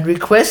station and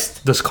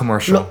request This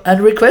commercial.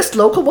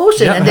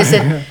 Locomotion, Yeah. and they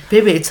said,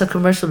 "Baby, it's a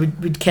commercial.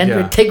 We can't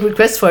Yeah. take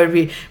requests for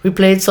it. We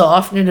play it so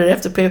often, you have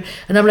to pay."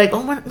 And I'm like,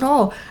 "Oh my,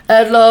 no!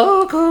 At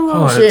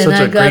Locomotion, such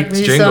I a got great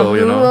me jingle, some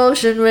you know. blue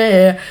ocean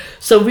rare."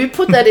 So we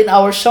put that in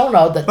our show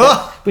now. In the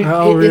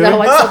really?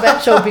 Hawaiian Style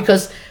Band show,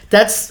 because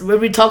that's where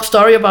we talk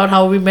story about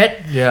how we met.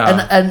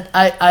 Yeah. And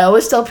I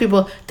always tell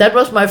people that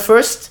was my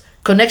first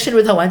connection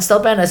with Hawaiian Style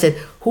Band. I said,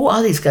 "Who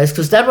are these guys?"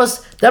 Because that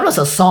was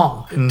a song.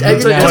 It's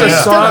It's a still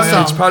song, a and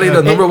song. it's probably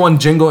the number one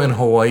jingle in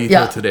Hawaii Yeah.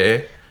 till today.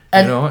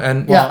 And- And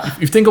yeah. if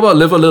you think about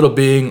Live a Little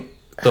being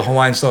the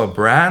Hawaiian style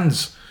brand's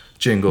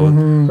jingle,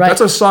 Right.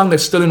 that's a song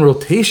that's still in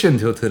rotation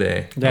till today.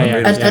 Yeah, on yeah.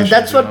 radio And stations,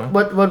 that's you know?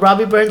 what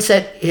Robbie Burns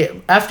said.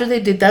 After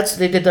they did that,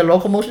 they did the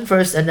Locomotion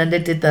first, and then they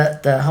did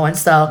the Hawaiian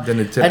Style. Then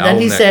they did and then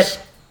he album said, next.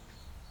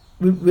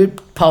 "We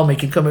Paul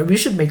making come. We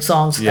should make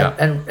songs Yeah.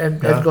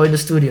 and go in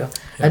the studio."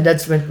 And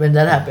that's when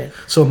that happened.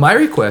 So my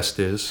request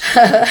is,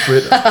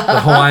 with the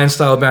Hawaiian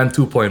Style Band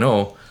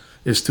 2.0,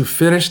 is to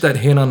finish that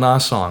Hey Na Na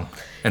song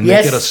and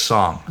make Yes. it a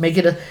song. Make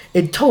it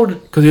totally.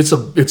 Because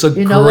it's a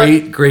You know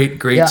what? great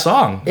Yeah,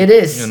 song. it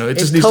is. You know, it It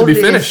just needs totally to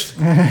be finished.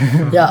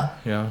 Yeah.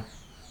 Yeah.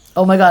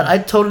 Oh my God, I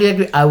totally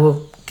agree. I will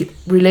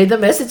relay the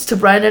message to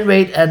Brian and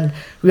Wade, and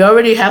we're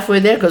already halfway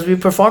there because we're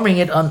performing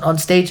it on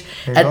stage,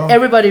 There you and go.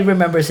 everybody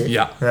remembers it.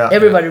 Yeah. Yeah.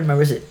 Everybody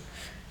remembers it.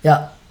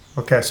 Yeah.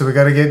 Okay, so we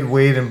got to get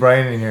Wade and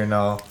Brian in here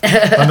now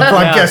on the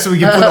podcast so we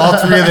can put all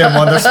 3 of them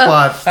on the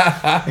spot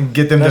and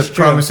get them That's to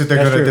true. promise that they're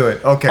That's going to true. do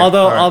it. Okay.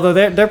 Although all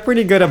right. they're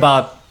pretty good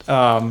about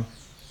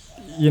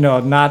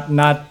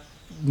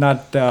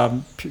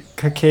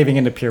caving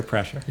into peer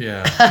pressure.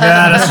 Yeah.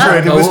 Yeah, that's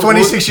true. It was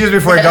 26 years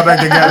before I got back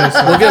together.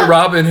 So. We'll get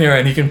Rob in here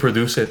and he can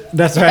produce it.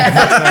 That's right.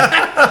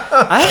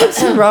 I haven't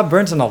seen Rob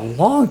Burns in a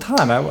long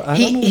time. I don't know.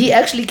 He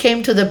actually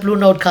came to the Blue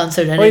Note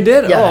concert. And Oh, he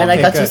did? Yeah, Oh, and I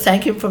okay, got to good.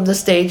 thank him from the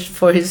stage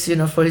for his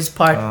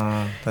part,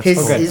 That's his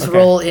cool. Okay, his okay.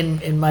 role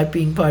in my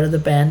being part of the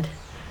band.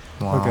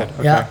 Wow. Oh, good.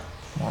 Okay. Yeah,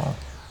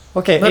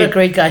 Okay. what a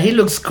great guy. He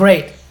looks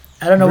great.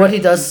 I don't know what he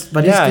does,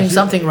 but he's doing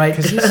something right.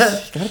 Because he's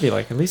got to be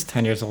like at least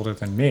 10 years older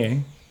than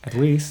me. At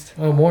least.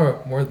 Oh,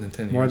 more than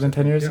 10 years. More than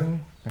 10 years Yeah. than me?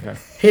 Okay.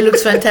 He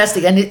looks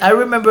fantastic, and I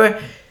remember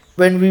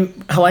when we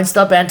Hawaiian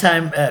Style Band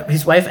time.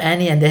 His wife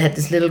Annie and they had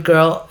this little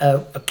girl,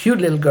 a cute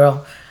little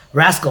girl,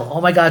 Rascal. Oh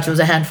my God, she was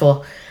a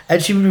handful,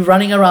 and she would be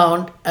running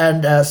around.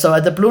 And so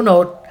at the Blue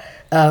Note,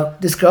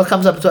 this girl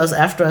comes up to us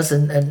after us,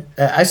 and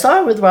I saw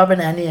her with Rob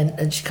and Annie,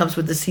 and she comes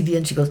with the CD,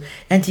 and she goes,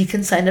 "Auntie, you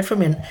can sign it for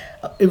me." And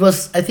it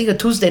was, I think, a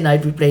Tuesday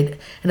night we played,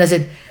 and I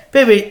said,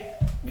 "Baby,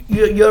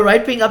 you're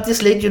right being up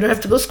this late. You don't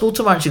have to go to school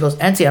tomorrow." And she goes,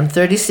 "Auntie, I'm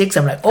 36.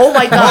 I'm like, "Oh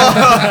my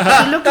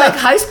God." She looked like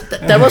high school.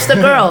 That was the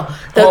girl.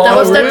 That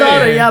was the really?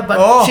 daughter, yeah. But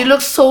Oh. she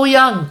looks so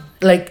young,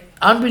 like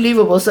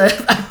unbelievable. So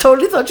I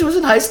totally thought she was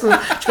in high school.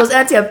 She goes,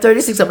 "Auntie, I'm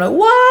 36. I'm like,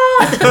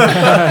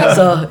 "What?"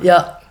 So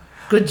yeah,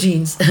 good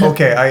genes.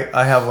 Okay,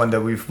 I have one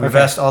that we've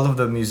asked all of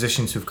the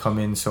musicians who've come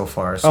in so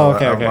far. So Oh,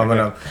 okay, I'm, okay, I'm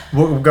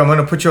okay.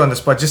 gonna put you on the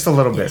spot just a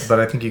little bit, but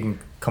I think you can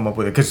come up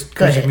with it because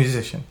you're a ahead.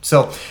 musician. So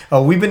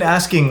we've been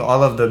asking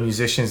all of the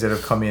musicians that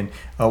have come in,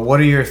 what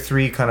are your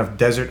 3 kind of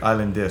desert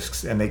island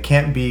discs? And they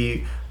can't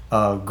be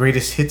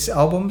greatest hits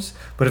albums,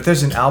 but if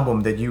there's an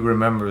album that you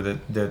remember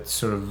that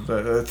sort of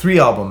 3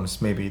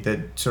 albums maybe that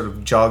sort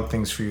of jog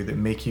things for you that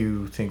make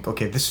you think,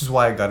 okay, this is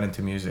why I got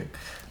into music.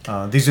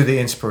 These are the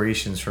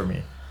inspirations for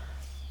me.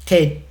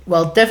 Okay,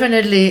 well,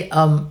 definitely.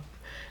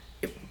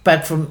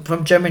 Back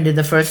from Germany,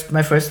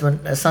 my first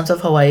one, Sons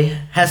of Hawaii,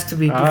 has to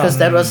be because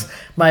that was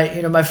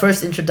my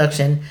first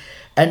introduction,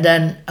 and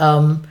then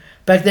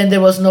back then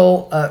there was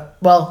no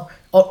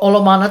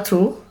Olomana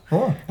too,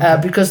 Oh,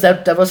 because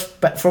that was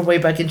from way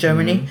back in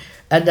Germany,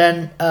 and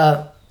then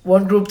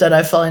one group that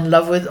I fell in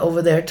love with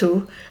over there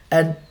too,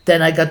 and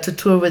then I got to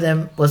tour with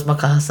them was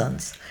Makaha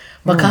Sons.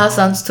 Makaha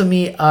Sons to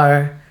me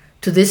are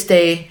to this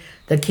day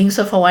the kings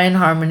of Hawaiian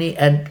harmony,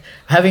 and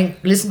having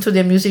listened to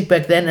their music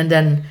back then and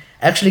then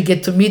actually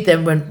get to meet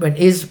them when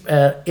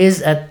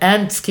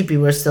and Skippy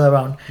were still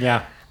around.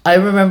 Yeah. I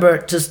remember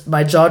just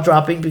my jaw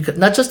dropping because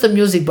not just the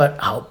music but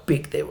how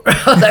big they were.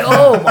 I was like,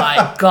 oh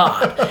my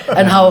God.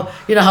 And how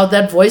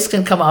that voice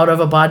can come out of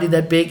a body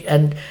that big,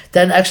 and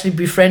then actually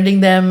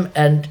befriending them,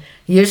 and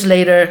years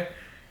later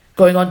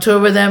going on tour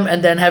with them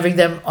and then having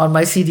them on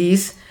my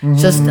CDs.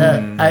 Just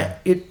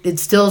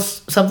it's still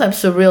sometimes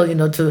surreal,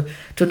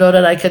 to know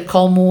that I can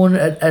call Moon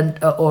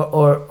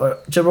or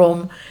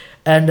Jerome,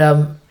 and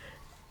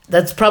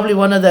that's probably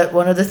one of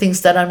the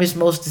things that I miss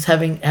most is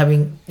having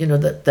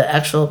the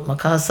actual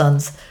Makaha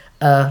Sons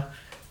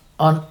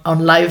on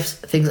live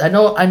things. I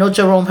know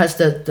Jerome has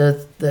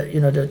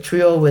the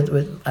trio with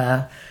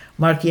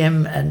Mark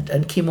Yem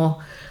and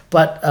Kimo,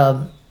 but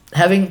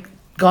having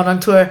gone on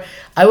tour,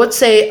 I would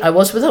say I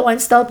was with a Hawaiian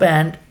Style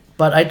Band,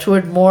 but I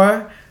toured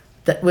more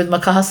with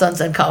Makaha Sons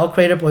and Ka'au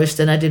Crater Boys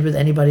than I did with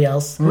anybody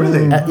else.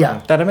 Really?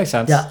 Yeah. That makes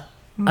sense. Yeah.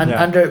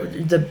 Yeah. Under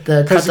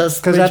the Kata's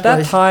Because Bridge at that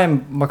Boys.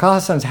 time, Makaha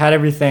Sons had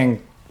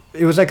everything.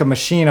 It was like a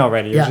machine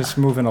already. It was Yeah. just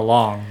moving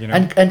along,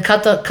 And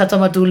Kata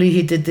Maduli,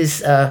 he did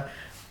this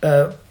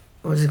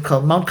what is it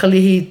called, Mount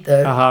Kalihi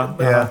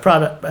Yeah.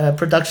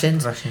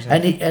 Productions, Productions,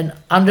 yeah. and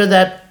under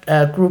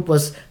that group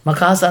was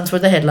Makaha Sons were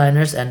the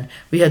headliners, and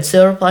we had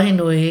Cyril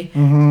Pahinui,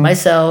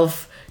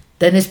 myself,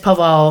 Dennis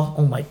Pavao.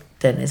 Oh my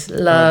Dennis,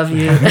 love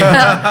you.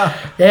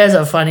 There's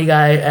a funny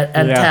guy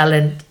and Yeah.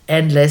 talent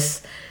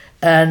endless,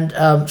 and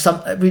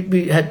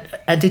we had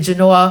Auntie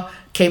Genoa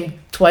came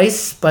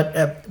twice, but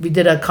we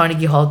did a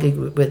Carnegie Hall gig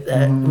with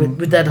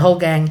that whole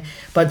gang.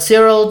 But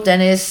Cyril,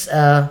 Dennis,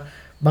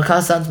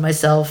 Makaha Sons,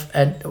 myself,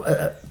 and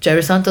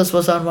Jerry Santos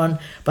was on one.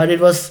 But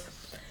it was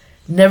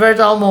never a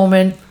dull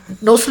moment,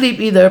 no sleep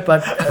either,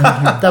 but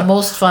the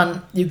most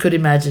fun you could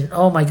imagine.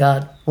 Oh my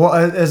God. Well,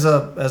 as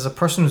a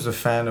person who's a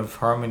fan of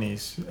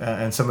harmonies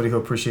and somebody who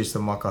appreciates the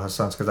Makaha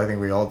Sons, because I think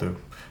we all do,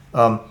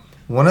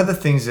 one of the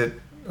things that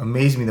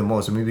amazed me the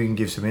most, and maybe we can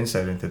give some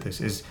insight into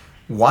this, is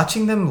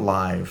watching them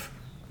live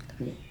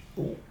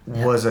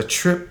was a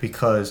trip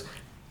because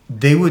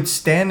they would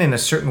stand in a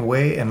certain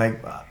way and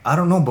I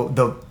don't know, but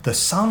the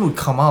sound would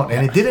come out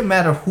and it didn't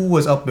matter who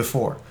was up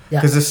before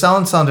because the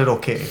sound sounded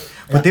okay.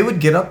 But they would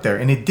get up there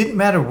and it didn't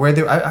matter where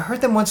they were. I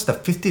heard them once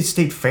at the 50th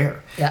State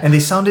Fair and they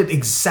sounded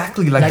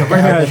exactly like the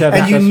record. Yeah,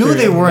 and you that's knew true.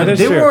 they weren't. That is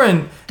They true.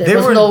 weren't. There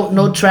was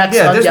no tracks.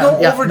 Yeah, on- there's no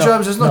yeah,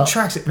 overdubs. There's no no,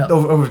 tracks. no.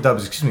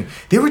 Overdubs. Excuse me.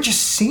 They were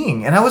just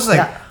singing, and I was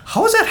like,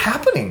 how is that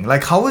happening?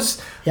 Like, how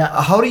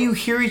do you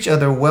hear each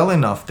other well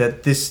enough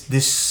that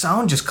this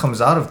sound just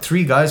comes out of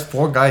 3 guys,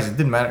 4 guys? It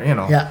didn't matter,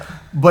 Yeah.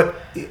 But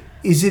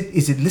is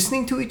it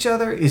listening to each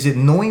other? Is it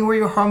knowing where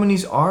your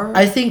harmonies are?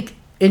 I think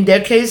in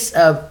their case,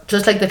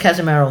 just like the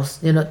Casimiros,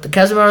 the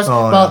Casimiros.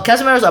 Oh, well, yeah.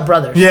 Casimiros are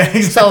brothers. Yeah,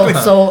 exactly.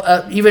 So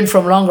even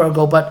from longer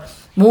ago, but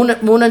Moon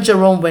and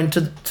Jerome went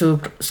to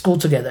school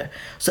together.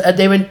 So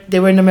they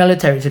were in the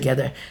military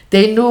together.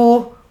 They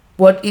knew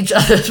what each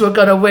others were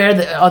gonna wear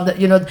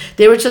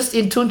they were just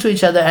in tune to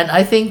each other, and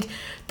I think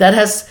that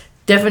has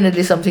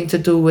definitely something to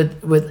do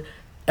with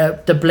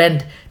the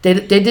blend. They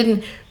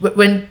didn't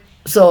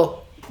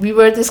so we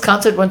were at this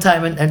concert one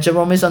time, and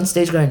Jerome is on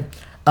stage going,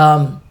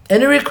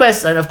 any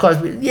requests? And of course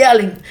we're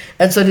yelling,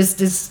 and so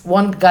this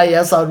one guy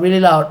yells out really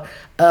loud,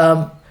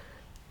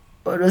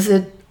 what was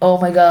it? Oh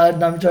my God,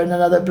 now I'm drawing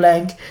another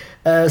blank.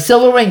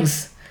 Silver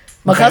Wings.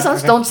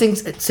 Makasans don't sing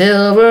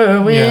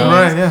Silver Wings. Yeah,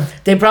 right, yeah.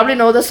 They probably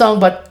know the song,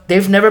 but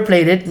they've never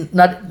played it.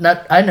 Not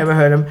I never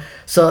heard them.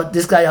 So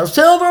this guy yells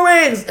Silver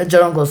Wings, and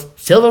Jerome goes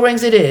Silver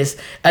Wings it is.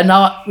 And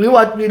now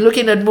we're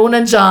looking at Moon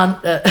and John,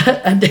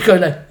 and they go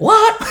like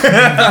what?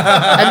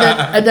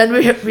 and then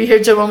we hear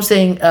Jerome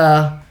saying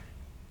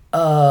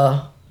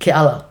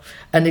Keala,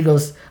 and he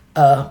goes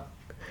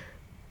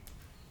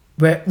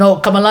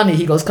Kamalani.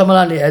 He goes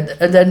Kamalani,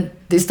 and then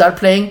they start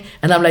playing,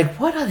 and I'm like,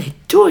 what are they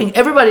doing?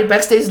 Everybody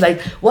backstage is like,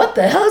 what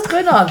the hell is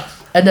going on?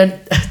 And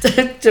then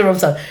Jerome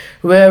said,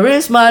 where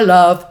is my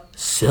love?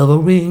 Silver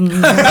Wings.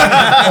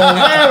 Oh,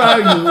 where are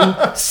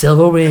you?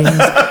 Silver Wings.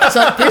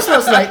 So this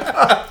was like,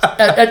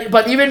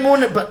 but even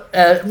Moon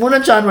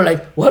and John were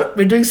like, what?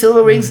 We're doing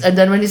Silver Wings? And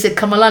then when he said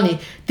Kamalani,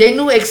 they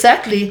knew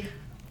exactly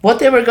what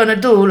they were gonna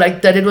do,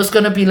 like that it was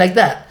gonna be like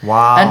that.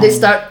 Wow. And they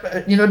start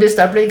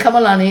playing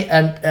Kamalani,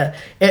 and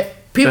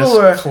people That's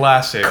were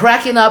classic.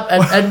 cracking up,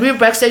 and we were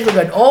backstage. We're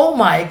going, oh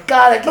my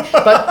God!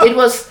 But it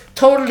was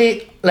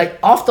totally like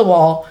off the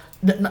wall,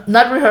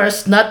 not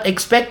rehearsed, not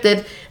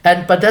expected,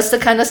 but that's the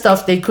kind of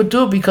stuff they could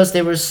do because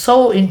they were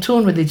so in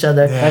tune with each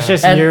other. That's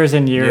just And- years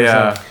and years.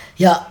 Yeah.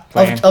 Yeah,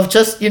 of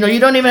just you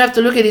don't even have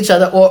to look at each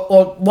other,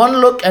 or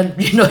one look and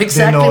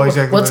exactly,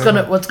 exactly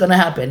what's gonna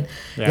happen.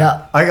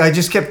 Yeah. I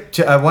just kept.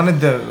 I wanted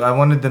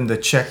them to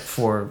check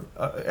for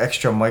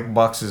extra mic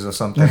boxes or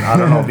something. I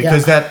don't know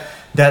because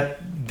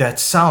that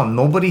sound,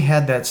 nobody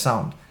had that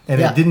sound, and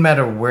Yeah. it didn't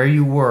matter where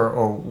you were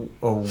or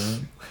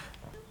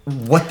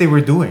what they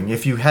were doing.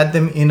 If you had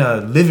them in a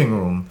living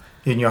room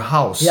in your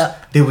house, Yeah.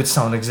 they would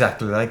sound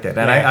exactly like that.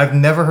 And Yeah. I've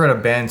never heard a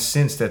band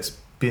since that's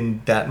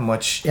been that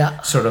much. Yeah.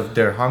 Sort of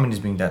their harmonies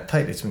being that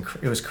tight.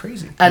 It was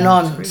crazy. And It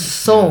was on crazy.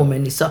 so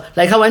many songs.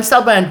 Like how in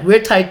Style Band,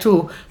 we're tied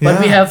too, but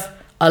we Yeah. have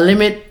a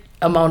limit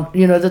amount,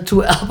 the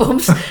 2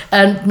 albums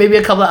and maybe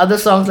a couple of other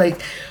songs.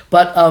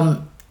 But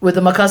with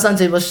the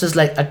Makasans, it was just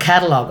like a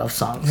catalog of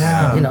songs.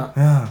 Yeah,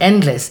 yeah.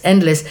 Endless.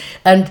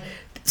 And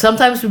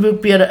sometimes we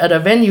would be at a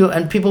venue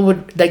and people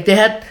would, like they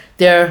had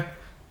their,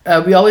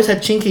 we always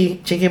had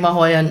Chinky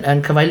Mahoy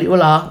and Kawaili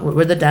Ula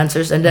were the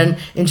dancers. And then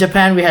in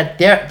Japan, we had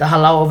the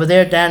Halau over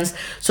there dance.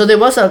 So there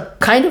was a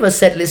kind of a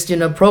set list,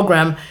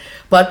 program.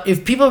 But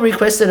if people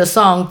requested a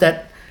song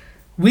that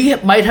we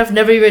might have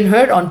never even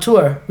heard on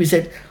tour, we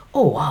said,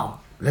 oh, wow,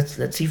 let's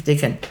see if they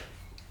can.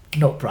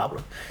 No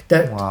problem.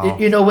 Wow.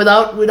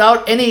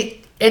 Without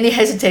any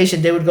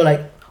hesitation, they would go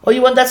like, oh,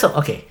 you want that song?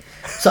 Okay.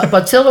 So,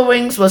 but Silver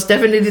Wings was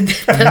definitely the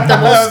most.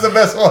 That was the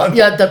best one.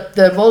 Yeah,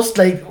 the most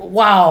like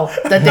wow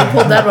that they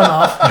pulled that one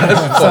off.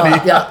 funny.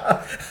 So,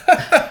 yeah.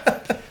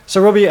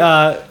 So Roby,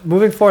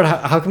 moving forward,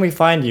 how can we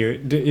find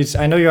you?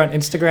 I know you're on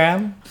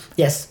Instagram,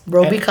 Yes,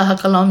 Roby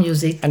Kahakalam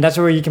Music. and that's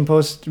where you can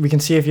post. We can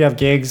see if you have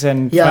gigs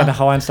and Yeah. find a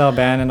Hawaiian style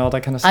band and all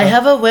that kind of stuff. I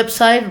have a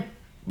website,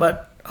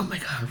 but oh my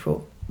god,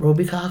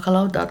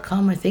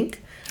 robykahakalau.com, I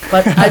think.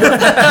 But I don't.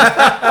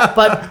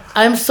 But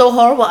I'm so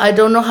horrible. I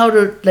don't know how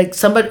to like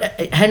somebody.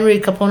 Henry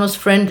Capono's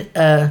friend,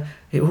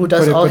 who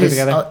does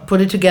put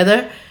it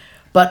together.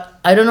 But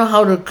I don't know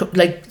how to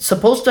like.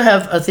 Supposed to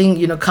have a thing,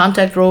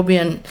 contact Roby,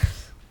 and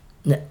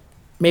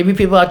maybe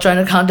people are trying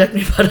to contact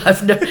me, but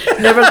I've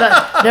never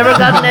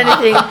gotten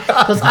anything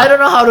because I don't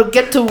know how to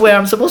get to where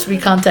I'm supposed to be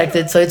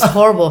contacted. So it's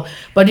horrible.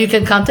 But you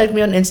can contact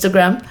me on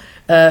Instagram,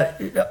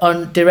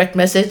 on direct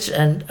message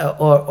and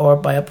or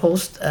by a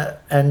post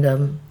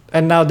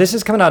And now this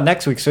is coming out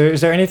next week. So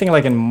is there anything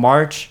like in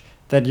March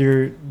that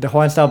the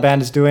Hawaiian style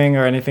band is doing,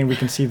 or anything we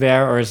can see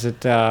there, or is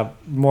it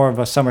more of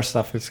a summer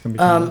stuff that's going to be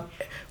coming out?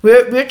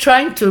 We're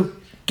trying to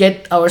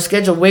get our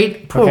schedule.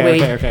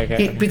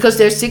 Okay. Because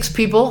there's 6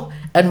 people,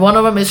 and one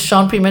of them is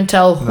Sean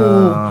Pimentel,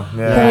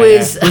 who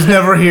is Who's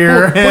never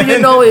here.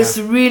 who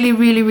is really,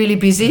 really, really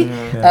busy.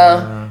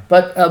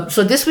 But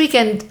so this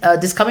weekend,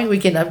 this coming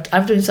weekend,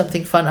 I'm doing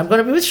something fun. I'm going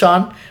to be with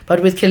Sean, but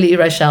with Kelly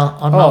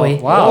Irashal on Maui.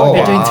 Wow.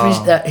 We're doing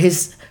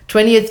his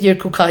 20th year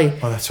kukai.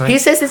 Oh, that's right. He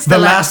says it's the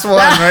last one,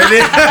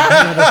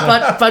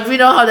 right? but we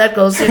know how that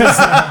goes.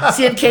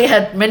 CNK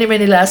had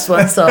many last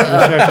ones. So Sure.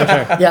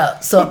 yeah.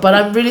 So but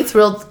I'm really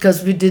thrilled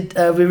because we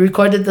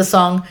recorded the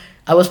song.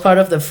 I was part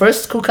of the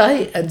first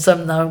kukai, and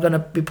now I'm gonna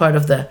be part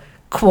of the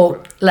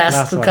quote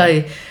last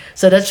kukai.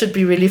 So that should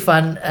be really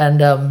fun.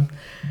 And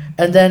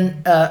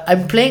then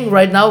I'm playing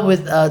right now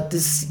with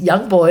this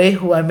young boy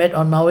who I met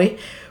on Maui,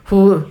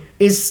 who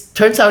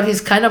turns out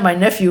he's kind of my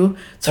nephew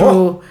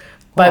through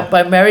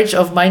by marriage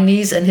of my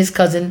niece and his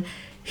cousin.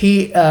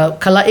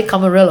 Kala'i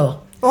Camarillo.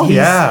 Oh,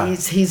 yeah.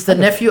 He's the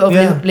nephew of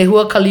Yeah.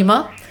 Lehua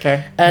Kalima.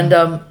 Okay. And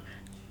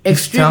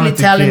extremely talented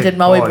talented kid.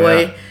 Maui Oh, boy.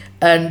 yeah.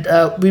 And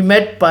we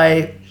met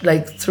by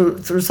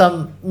through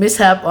some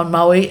mishap on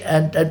Maui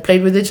and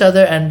played with each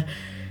other, and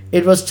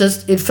it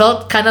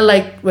felt kind of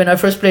like when I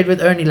first played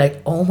with Ernie,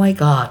 like, oh my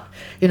god,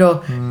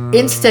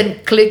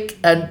 instant click.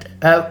 And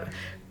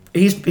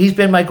he's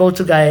been my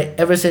go-to guy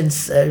ever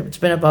since. It's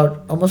been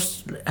about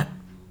almost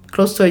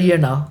close to a year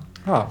now.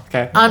 Oh,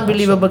 okay.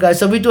 Unbelievable guy.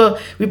 So we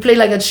play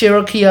like at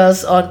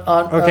Cherokee's on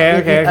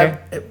Okay.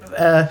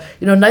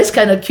 nice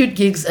kind of cute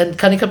gigs and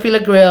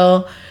Kanikapila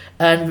Grill,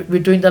 and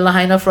we're doing the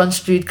Lahaina Front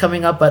Street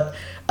coming up. But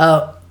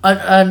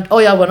and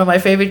one of my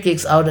favorite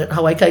gigs out at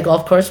Hawaii Kai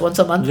Golf Course once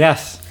a month.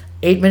 Yes.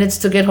 8 minutes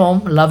to get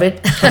home. Love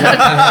it.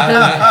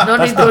 no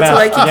need to go to best.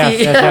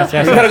 Waikiki. Yes.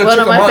 You gotta go One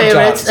check of my them out, John.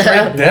 favorites. It's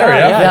right there,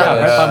 yeah.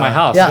 Right by my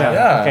house. Yeah.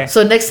 Yeah. Okay.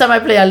 So next time I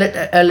play, I'll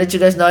let you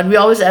guys know, and we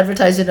always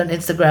advertise it on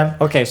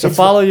Instagram. Okay, so It's-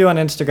 follow you on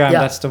Instagram.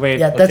 Yeah. That's the way.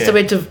 Yeah, that's the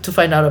Okay. way to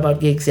find out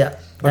about gigs. Yeah.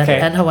 Okay.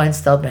 And Hawaiian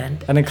Style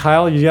Band. And then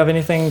Kyle, you have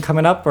anything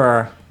coming up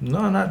or?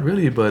 No, not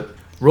really, but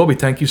Roby,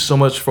 thank you so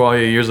much for all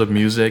your years of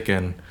music,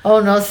 and Oh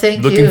no,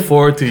 thank looking you.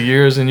 forward to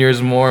years and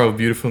years more of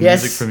beautiful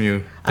Yes. music from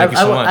you. Thank you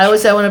so much. I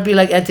always say I want to be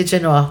like Auntie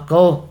Chenoa.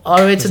 Go all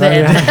the way to the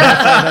end.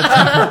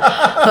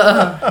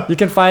 You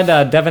can find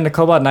Devin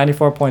Nakoba at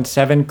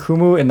 94.7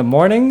 Kumu in the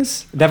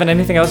mornings. Devin,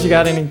 anything else you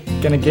got?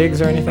 Any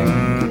gigs or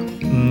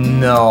anything?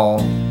 No.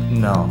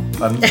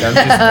 I'm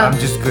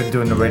just good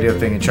doing the radio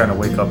thing and trying to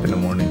wake up in the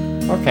morning.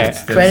 Okay.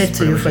 Credit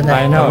to you for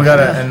that. I know. We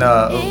gotta, and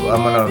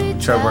I'm gonna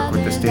try to work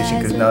with the station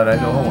because now that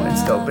I know Hawaiian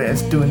Style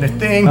Band's doing their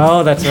thing,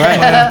 Oh, that's I right.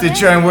 have to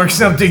try and work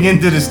something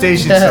into the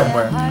station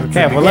somewhere.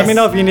 Okay, well, let me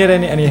know if you need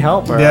any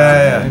help or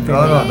Yeah. anything.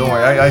 No, don't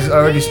worry. I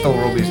already stole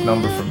Roby's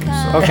number from you.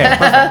 So. Okay,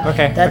 perfect.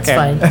 Okay, That's okay.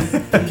 fine.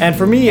 And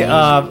for me,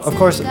 of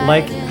course,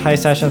 like High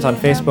Sessions on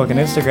Facebook and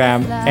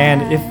Instagram.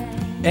 And if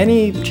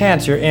any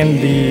chance you're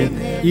in the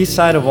east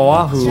side of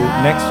Oahu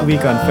next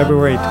week on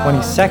February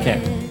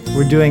 22nd,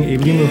 we're doing a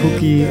limu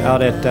huki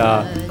out at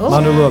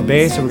Mauna Lua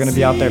Bay. So we're going to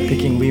be out there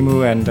picking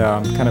limu and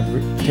kind of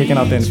taking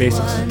out the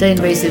invasive The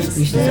invasive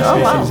species. Oh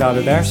wow. species out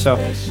of there. So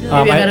Maybe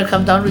I'm gonna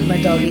come down with my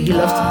doggy. He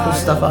loves to push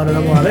stuff out of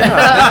the water.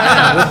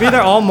 we'll be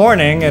there all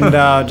morning and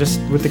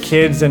just with the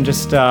kids and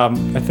just I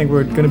think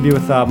we're going to be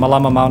with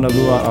Malama Mauna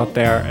Lua out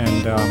there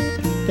and out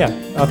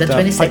The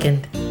 22nd.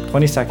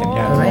 22nd, yeah, in the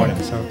Alright. morning.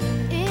 So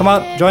come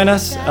out, join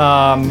us,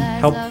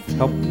 help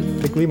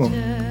pick limu,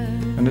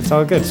 and it's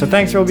all good. So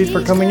thanks, Roby,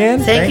 for coming in,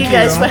 Thank you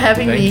guys for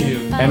having Thank me. you.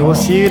 and we'll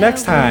see you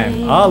next time.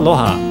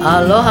 Aloha.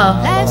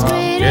 Aloha. Life's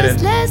greatest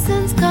it.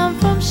 lessons come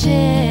from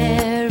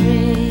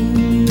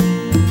sharing.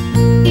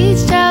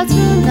 Each child's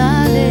true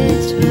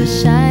knowledge will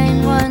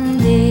shine one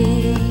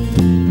day.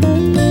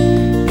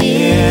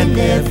 In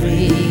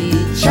every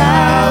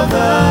child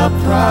a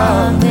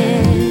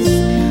promise,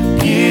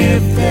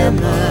 give them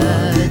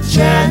a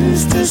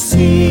chance to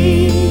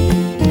see.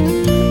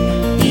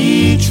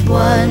 Each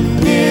one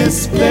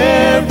is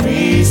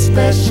very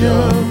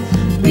special.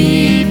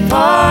 Be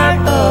part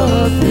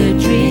of the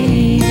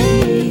dream.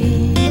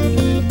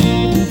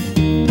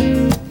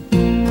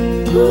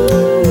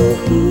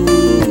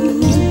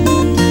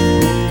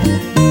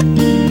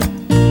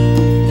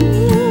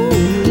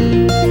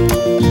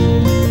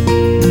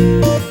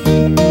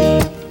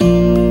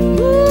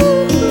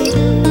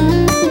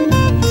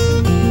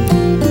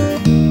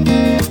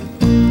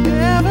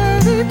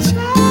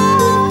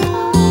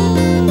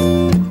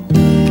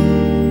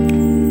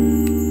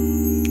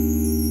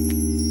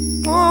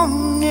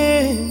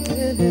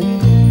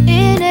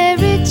 In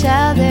every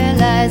child there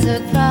lies a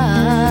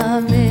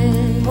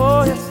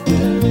promise.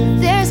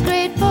 There's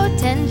great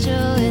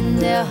potential in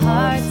their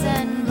heart.